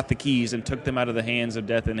down and got the keys and took them out of the hands of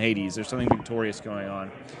death and Hades. There's something victorious going on.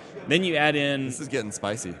 Then you add in This is getting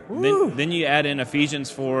spicy. then you add in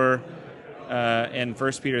Ephesians 4 and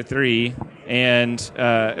 1 Peter 3 and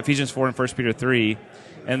Ephesians 4 and 1 Peter 3,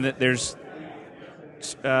 and there's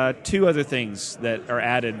two other things that are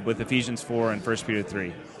added with Ephesians 4 and 1 Peter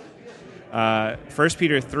 3. 1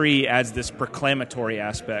 Peter 3 adds this proclamatory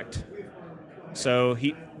aspect. So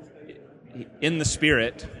he in the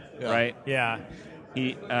Spirit, right? Yeah.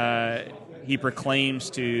 He proclaims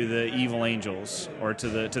to the evil angels or to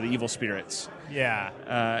the evil spirits. Yeah.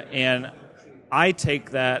 And I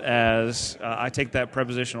take that as I take that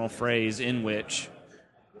prepositional phrase in which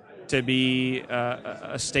to be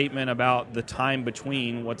a statement about the time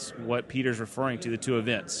between what Peter's referring to, the two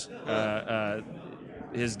events,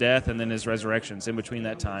 his death and then his resurrections, in between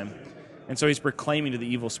that time. And so he's proclaiming to the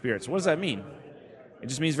evil spirits. What does that mean? It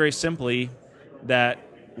just means very simply that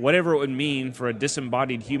whatever it would mean for a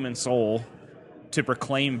disembodied human soul to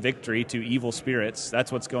proclaim victory to evil spirits,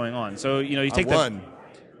 that's what's going on. So, you take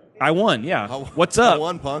I won, yeah. What's up? I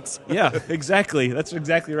won, punks. Yeah, exactly. That's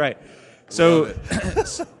exactly right. So,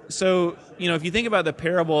 so if you think about the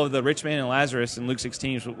parable of the rich man and Lazarus in Luke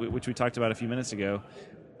 16, which we talked about a few minutes ago,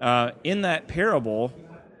 in that parable,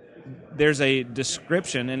 there's a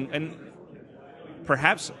description, and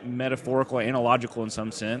perhaps metaphorical, analogical in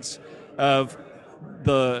some sense, of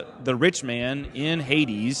the rich man in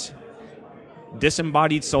Hades,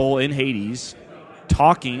 disembodied soul in Hades,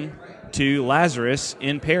 talking to Lazarus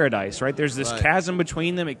in paradise, right? There's this chasm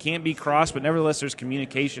between them. It can't be crossed, but nevertheless there's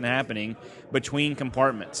communication happening between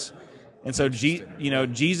compartments. And so,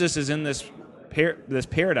 Jesus is in this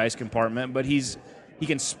paradise compartment, but he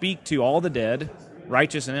can speak to all the dead,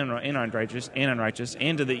 righteous and unrighteous,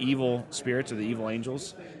 and to the evil spirits or the evil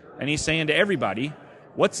angels. And he's saying to everybody,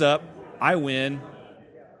 what's up? I win.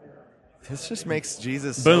 This just makes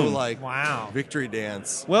Jesus Boom. so like Wow. victory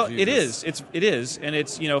dance. Well, Jesus. it is, and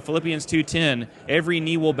it's Philippians 2:10. Every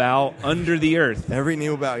knee will bow under the earth, Every knee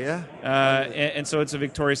will bow, yeah. and so it's a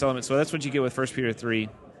victorious element. So that's what you get with 1 Peter 3.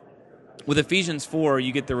 With Ephesians 4,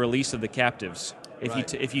 you get the release of the captives.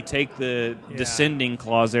 If you take the descending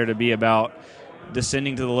clause there to be about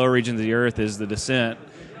descending to the lower regions of the earth is the descent,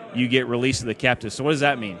 you get release of the captives. So what does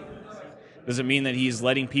that mean? Does it mean that he's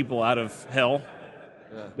letting people out of hell?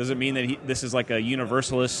 Does it mean that this is like a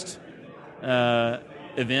universalist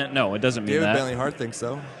event. No, it doesn't mean David that. Bentley Hart thinks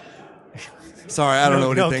so. Sorry, I don't know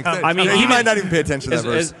what he thinks. comment. I mean, he even- might not even pay attention to that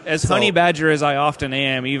verse. As So- honey badger as I often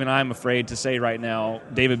am, even I'm afraid to say right now,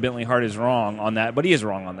 David Bentley Hart is wrong on that, but he is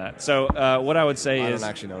wrong on that. So what I would say I is, don't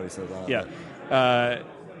actually know what he says on it. yeah,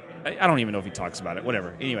 I don't even know if he talks about it.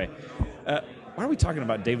 Whatever. Anyway, why are we talking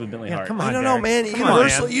about David Bentley Hart? come on. I don't know, man. Come on,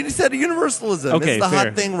 Universal. man. You just said universalism. Okay, it's the fair.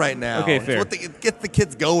 hot thing right now. Okay, It's fair. what gets the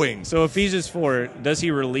kids going. So Ephesians 4, does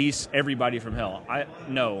he release everybody from hell?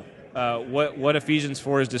 No. What Ephesians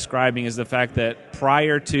 4 is describing is the fact that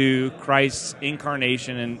prior to Christ's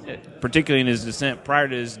incarnation, and particularly in his descent, prior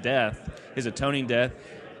to his death, his atoning death,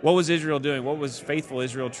 what was Israel doing? What was faithful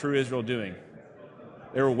Israel, true Israel doing?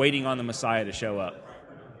 They were waiting on the Messiah to show up.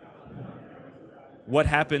 What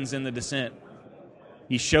happens in the descent?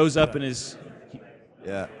 He shows up in his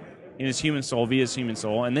human soul, via his human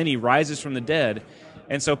soul, and then he rises from the dead.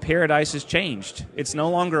 And so paradise has changed. It's no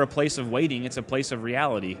longer a place of waiting, it's a place of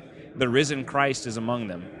reality. The risen Christ is among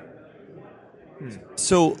them.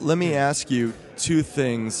 So let me ask you two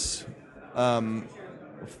things.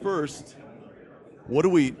 First, what do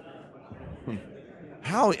we?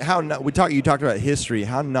 You talked about history.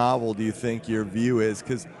 How novel do you think your view is?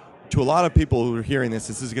 Because to a lot of people who are hearing this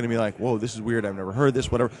is going to be like, "Whoa, this is weird. I've never heard this."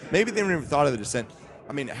 Whatever. Maybe they haven't even thought of the descent.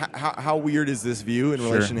 I mean, how weird is this view in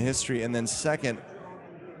relation to history? And then second,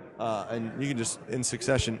 and you can just in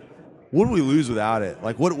succession. What do we lose without it?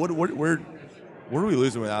 Like, what are we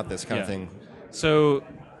losing without this kind of thing? So,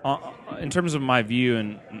 in terms of my view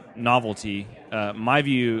and novelty, my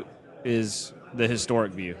view is the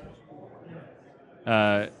historic view.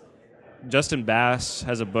 Justin Bass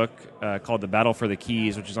has a book called The Battle for the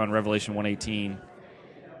Keys, which is on Revelation 1:18,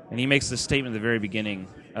 and he makes this statement at the very beginning.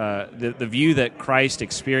 The view that Christ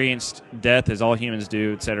experienced death as all humans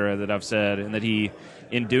do, etc., that I've said, and that he,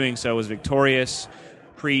 in doing so, was victorious,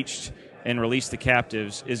 preached, and released the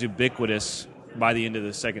captives, is ubiquitous by the end of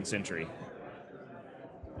the 2nd century.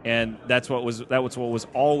 And that's what was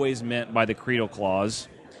always meant by the creedal clause.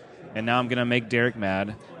 And now I'm going to make Derek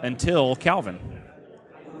mad until Calvin.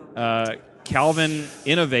 Calvin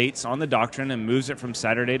innovates on the doctrine and moves it from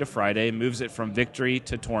Saturday to Friday, moves it from victory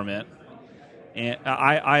to torment. And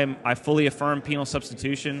I fully affirm penal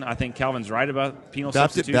substitution. I think Calvin's right about penal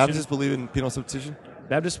substitution. Baptists believe in penal substitution?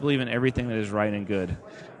 Baptists believe in everything that is right and good.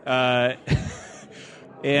 But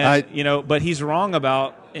he's wrong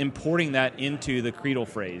about importing that into the creedal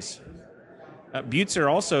phrase. Butzer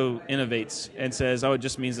also innovates and says, it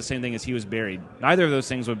just means the same thing as he was buried. Neither of those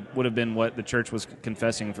things would have been what the church was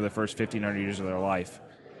confessing for the first 1,500 years of their life.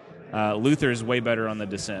 Luther is way better on the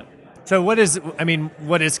descent. So what is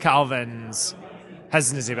Calvin's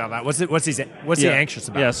hesitancy about that? What's he anxious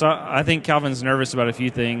about? Yeah, so I think Calvin's nervous about a few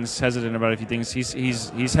things, hesitant about a few things.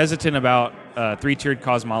 He's hesitant about three-tiered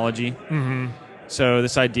cosmology. Mm-hmm. So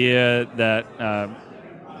this idea that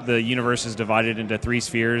the universe is divided into 3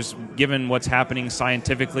 spheres, given what's happening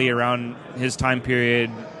scientifically around his time period,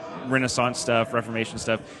 Renaissance stuff, Reformation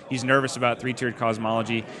stuff, he's nervous about three-tiered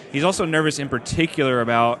cosmology. He's also nervous in particular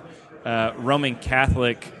about Roman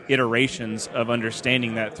Catholic iterations of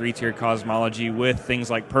understanding that three-tiered cosmology with things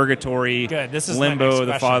like purgatory, limbo,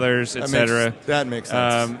 the fathers, etc. That makes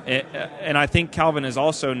sense. And I think Calvin is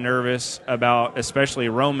also nervous about, especially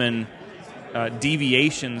Roman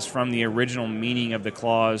deviations from the original meaning of the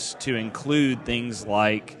clause to include things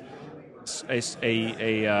like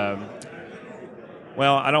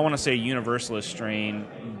well, I don't want to say universalist strain,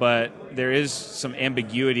 but there is some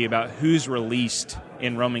ambiguity about who's released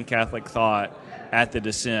in Roman Catholic thought at the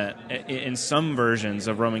descent. In some versions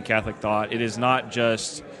of Roman Catholic thought, it is not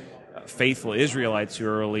just faithful Israelites who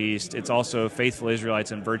are released, it's also faithful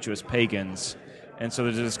Israelites and virtuous pagans. And so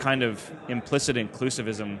there's this kind of implicit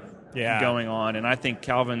inclusivism going on, and I think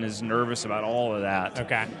Calvin is nervous about all of that.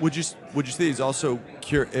 Okay. Would you say he's also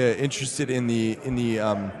interested in the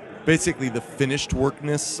basically the finished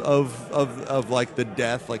workness of like the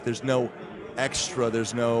death? Like there's no extra,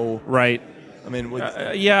 there's no right. I mean,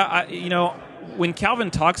 when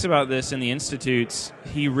Calvin talks about this in the Institutes,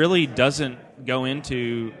 he really doesn't go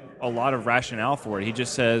into a lot of rationale for it. He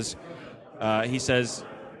just says,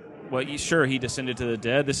 well, sure, he descended to the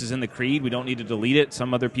dead. This is in the creed. We don't need to delete it.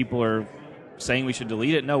 Some other people are saying we should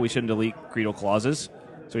delete it. No, we shouldn't delete creedal clauses.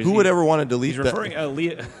 So who would ever want to delete that? He's referring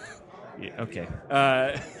okay.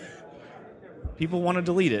 People want to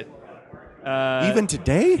delete it. Even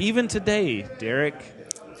today? Even today, Derek.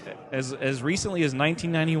 As recently as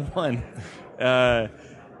 1991.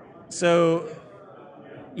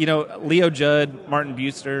 Leo Judd, Martin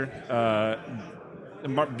Butzer.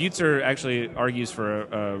 Butzer actually argues for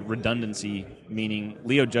a redundancy, meaning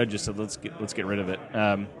Leo Judd just said let's get rid of it.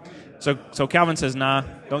 So Calvin says, nah,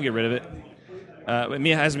 don't get rid of it.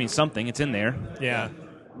 It has to mean something. It's in there. Yeah.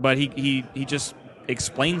 But he just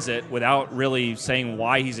explains it without really saying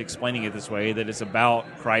why he's explaining it this way, that it's about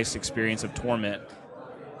Christ's experience of torment,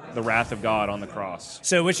 the wrath of God on the cross.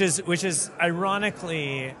 So which is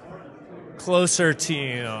ironically closer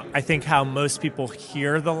to, I think, how most people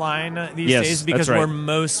hear the line these days, because right. we're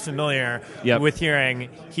most familiar with hearing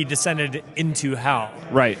he descended into hell.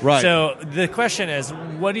 Right. So the question is,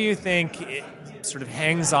 what do you think it sort of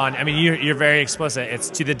hangs on? I mean, you're very explicit. It's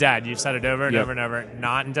to the dead. You've said it over and over and over,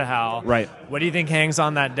 not into hell. Right. What do you think hangs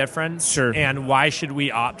on that difference? Sure. And why should we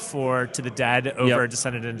opt for to the dead over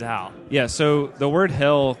descended into hell? Yeah, so the word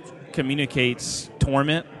hell communicates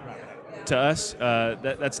torment to us.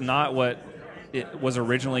 That's not what it was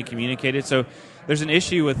originally communicated. So there's an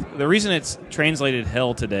issue with the reason it's translated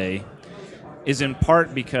hell today is in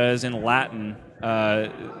part because in Latin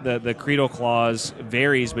the creedal clause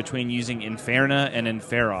varies between using inferna and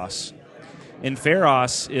inferos.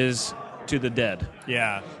 Inferos is to the dead.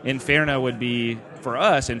 Yeah. Inferna would be for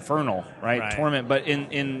us infernal, right? Torment. But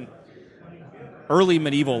in early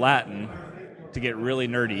medieval Latin, to get really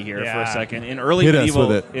nerdy here for a second, in early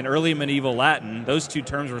medieval Latin, those two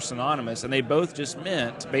terms were synonymous, and they both just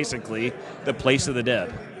meant basically the place of the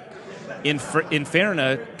dead.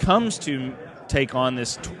 Inferna comes to take on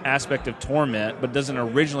this aspect of torment, but doesn't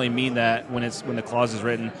originally mean that when the clause is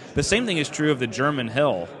written. The same thing is true of the German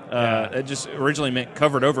hell. It just originally meant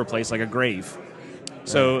covered over place, like a grave.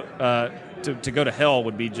 So to go to hell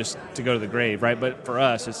would be just to go to the grave, right? But for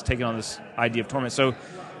us, it's taking on this idea of torment. So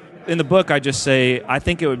in the book, I just say, I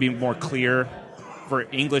think it would be more clear for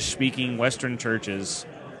English-speaking Western churches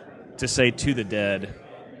to say to the dead,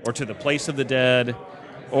 or to the place of the dead,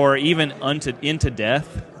 or even into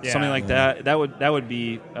death, something like that. That would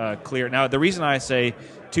be clear. Now, the reason I say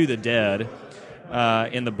to the dead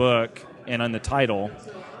in the book and on the title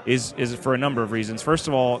is for a number of reasons. First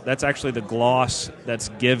of all, that's actually the gloss that's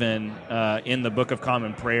given in the Book of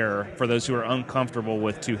Common Prayer for those who are uncomfortable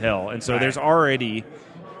with to hell. And so there's already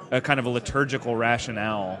a kind of a liturgical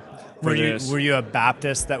rationale for this. Were you a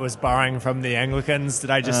Baptist that was borrowing from the Anglicans? Did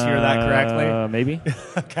I just hear that correctly? Maybe.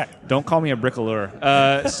 Okay. Don't call me a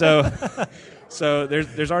bricoleur. So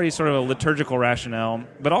there's already sort of a liturgical rationale,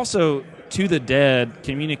 but also to the dead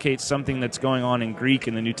communicates something that's going on in Greek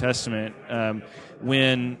in the New Testament.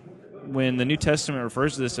 When the New Testament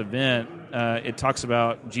refers to this event, it talks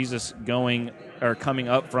about Jesus going or coming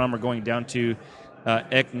up from or going down to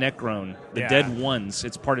ek nekron, the dead ones.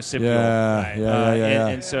 It's participial.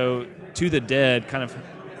 And so to the dead kind of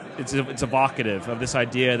it's evocative of this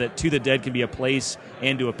idea that to the dead can be a place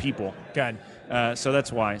and to a people. Good. So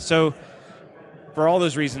that's why. So for all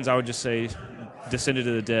those reasons, I would just say descended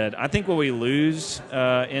to the dead. I think what we lose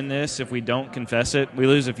in this, if we don't confess it, we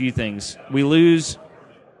lose a few things.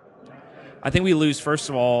 I think we lose, first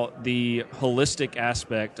of all, the holistic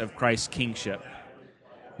aspect of Christ's kingship.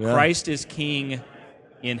 Yeah. Christ is king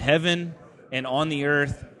in heaven and on the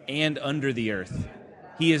earth and under the earth.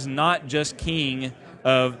 He is not just king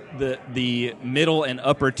of the middle and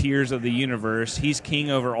upper tiers of the universe. He's king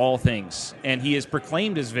over all things, and he has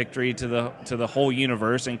proclaimed his victory to the whole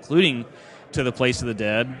universe, including to the place of the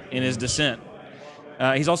dead in his descent.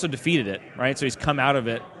 He's also defeated it, right? So he's come out of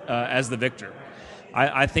it as the victor.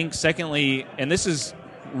 I think, secondly, and this is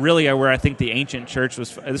really where I think the ancient church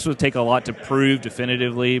was. This would take a lot to prove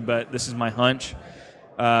definitively, but this is my hunch.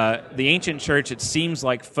 The ancient church, it seems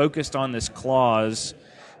like, focused on this clause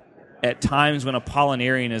at times when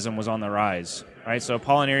Apollinarianism was on the rise. Right? So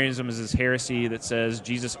Apollinarianism is this heresy that says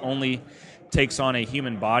Jesus only takes on a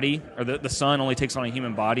human body, or the Son only takes on a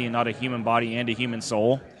human body and not a human body and a human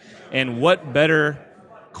soul. And what better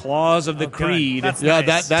clause of the creed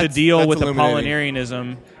to deal with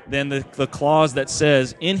Apollinarianism than the clause that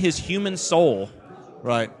says, in his human soul,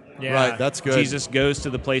 right, that's good. Jesus goes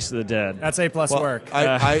to the place of the dead. That's A+ work.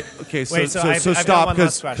 Okay, so I've stop,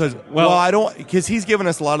 because he's given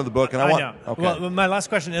us a lot of the book, and I want. Okay. Well, my last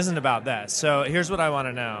question isn't about that. So here's what I want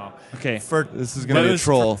to know. Okay, this is going to be a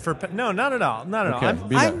troll. No, not at all. Not at all.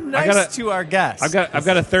 Okay, I'm nice to our guests. I've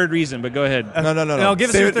got a third reason, but go ahead. No, give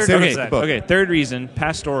us your third reason. Okay, third reason,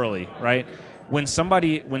 pastorally, right? When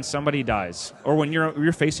somebody dies, or when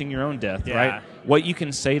you're facing your own death, right? What you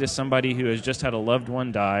can say to somebody who has just had a loved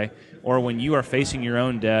one die, or when you are facing your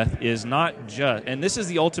own death, is not just, and this is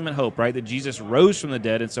the ultimate hope, right? That Jesus rose from the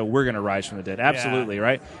dead, and so we're going to rise from the dead. Absolutely,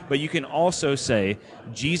 right? But you can also say,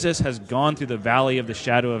 Jesus has gone through the valley of the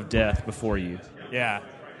shadow of death before you. Yeah.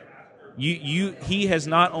 He has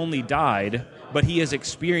not only died, but he has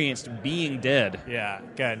experienced being dead. Yeah,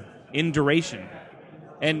 good. In duration.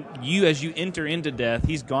 And you, as you enter into death,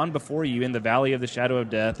 he's gone before you in the valley of the shadow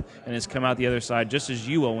of death and has come out the other side, just as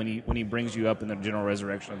you will when he brings you up in the general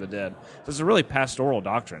resurrection of the dead. So it's a really pastoral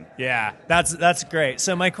doctrine. Yeah, that's great.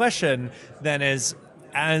 So my question then is,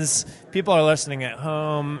 as people are listening at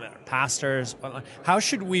home, pastors, how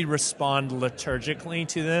should we respond liturgically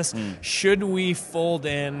to this? Should we fold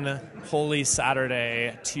in Holy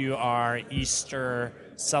Saturday to our Easter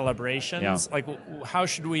celebrations? Yeah. Like, how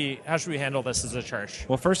should we handle this as a church?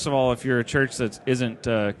 Well, first of all, if you're a church that isn't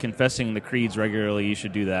confessing the creeds regularly, you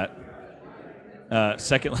should do that.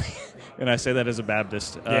 Secondly, and I say that as a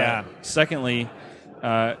Baptist. Secondly,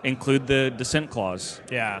 include the dissent clause.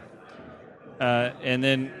 Yeah. And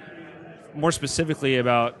then, more specifically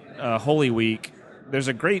about Holy Week, there's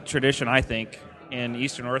a great tradition, I think, in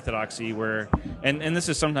Eastern Orthodoxy where, and this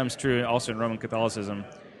is sometimes true also in Roman Catholicism,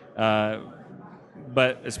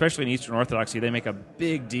 but especially in Eastern Orthodoxy, they make a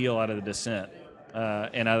big deal out of the descent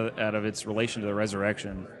and out of its relation to the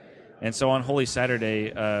resurrection. And so on Holy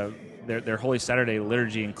Saturday, their Holy Saturday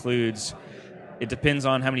liturgy includes, it depends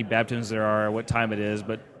on how many baptisms there are, what time it is,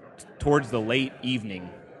 but towards the late evening,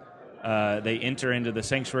 they enter into the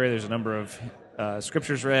sanctuary. There's a number of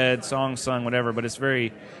scriptures read, songs sung, whatever, but it's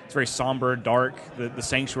very somber, dark. The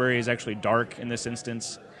sanctuary is actually dark in this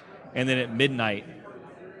instance. And then at midnight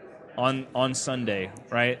on Sunday,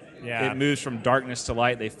 right? Yeah. It moves from darkness to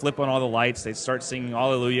light. They flip on all the lights. They start singing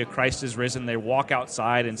Hallelujah, Christ is risen. They walk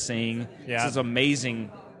outside and sing. Yeah. This is an amazing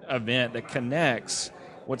event that connects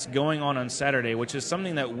what's going on Saturday, which is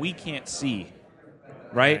something that we can't see,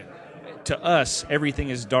 right? To us, everything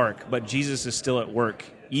is dark, but Jesus is still at work,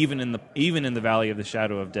 even in the valley of the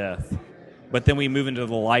shadow of death. But then we move into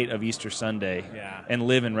the light of Easter Sunday and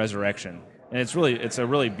live in resurrection. And it's a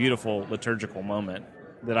really beautiful liturgical moment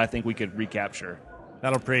that I think we could recapture.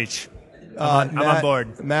 That'll preach. I'm on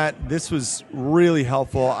board. Matt, this was really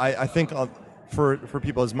helpful. I think for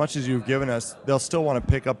people, as much as you've given us, they'll still want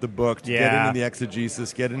to pick up the book to get into the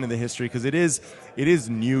exegesis, get into the history, because it is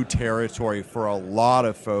new territory for a lot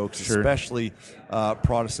of folks, especially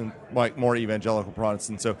Protestant, like more evangelical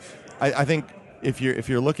Protestants. So I think if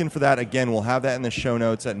you're looking for that, again, we'll have that in the show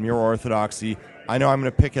notes at Mere Orthodoxy. I know I'm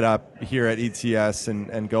going to pick it up here at ETS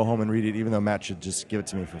and go home and read it, even though Matt should just give it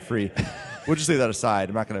to me for free. We'll just leave that aside.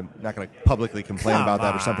 I'm not going to publicly complain about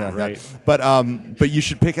that or something like that. But you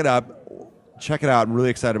should pick it up. Check it out. I'm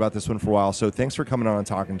really excited about this one for a while. So thanks for coming on and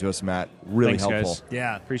talking to us, Matt. Really helpful. Guys.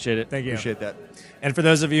 Yeah. Appreciate it. Thank you. Appreciate that. And for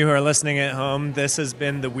those of you who are listening at home, this has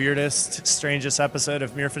been the weirdest, strangest episode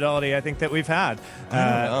of Mere Fidelity I think that we've had. I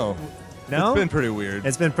don't know. No? It's been pretty weird.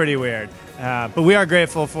 It's been pretty weird. But we are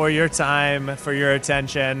grateful for your time, for your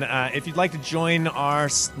attention. If you'd like to join our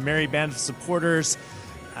merry band of supporters,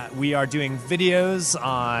 we are doing videos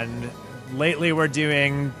on, lately we're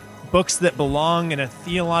doing books that belong in a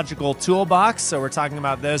theological toolbox. So we're talking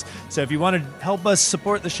about those. So if you want to help us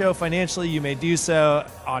support the show financially, you may do so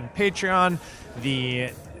on Patreon.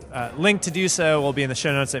 The link to do so will be in the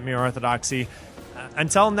show notes at Mere Orthodoxy.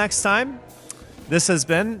 Until next time, this has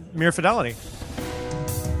been Mere Fidelity.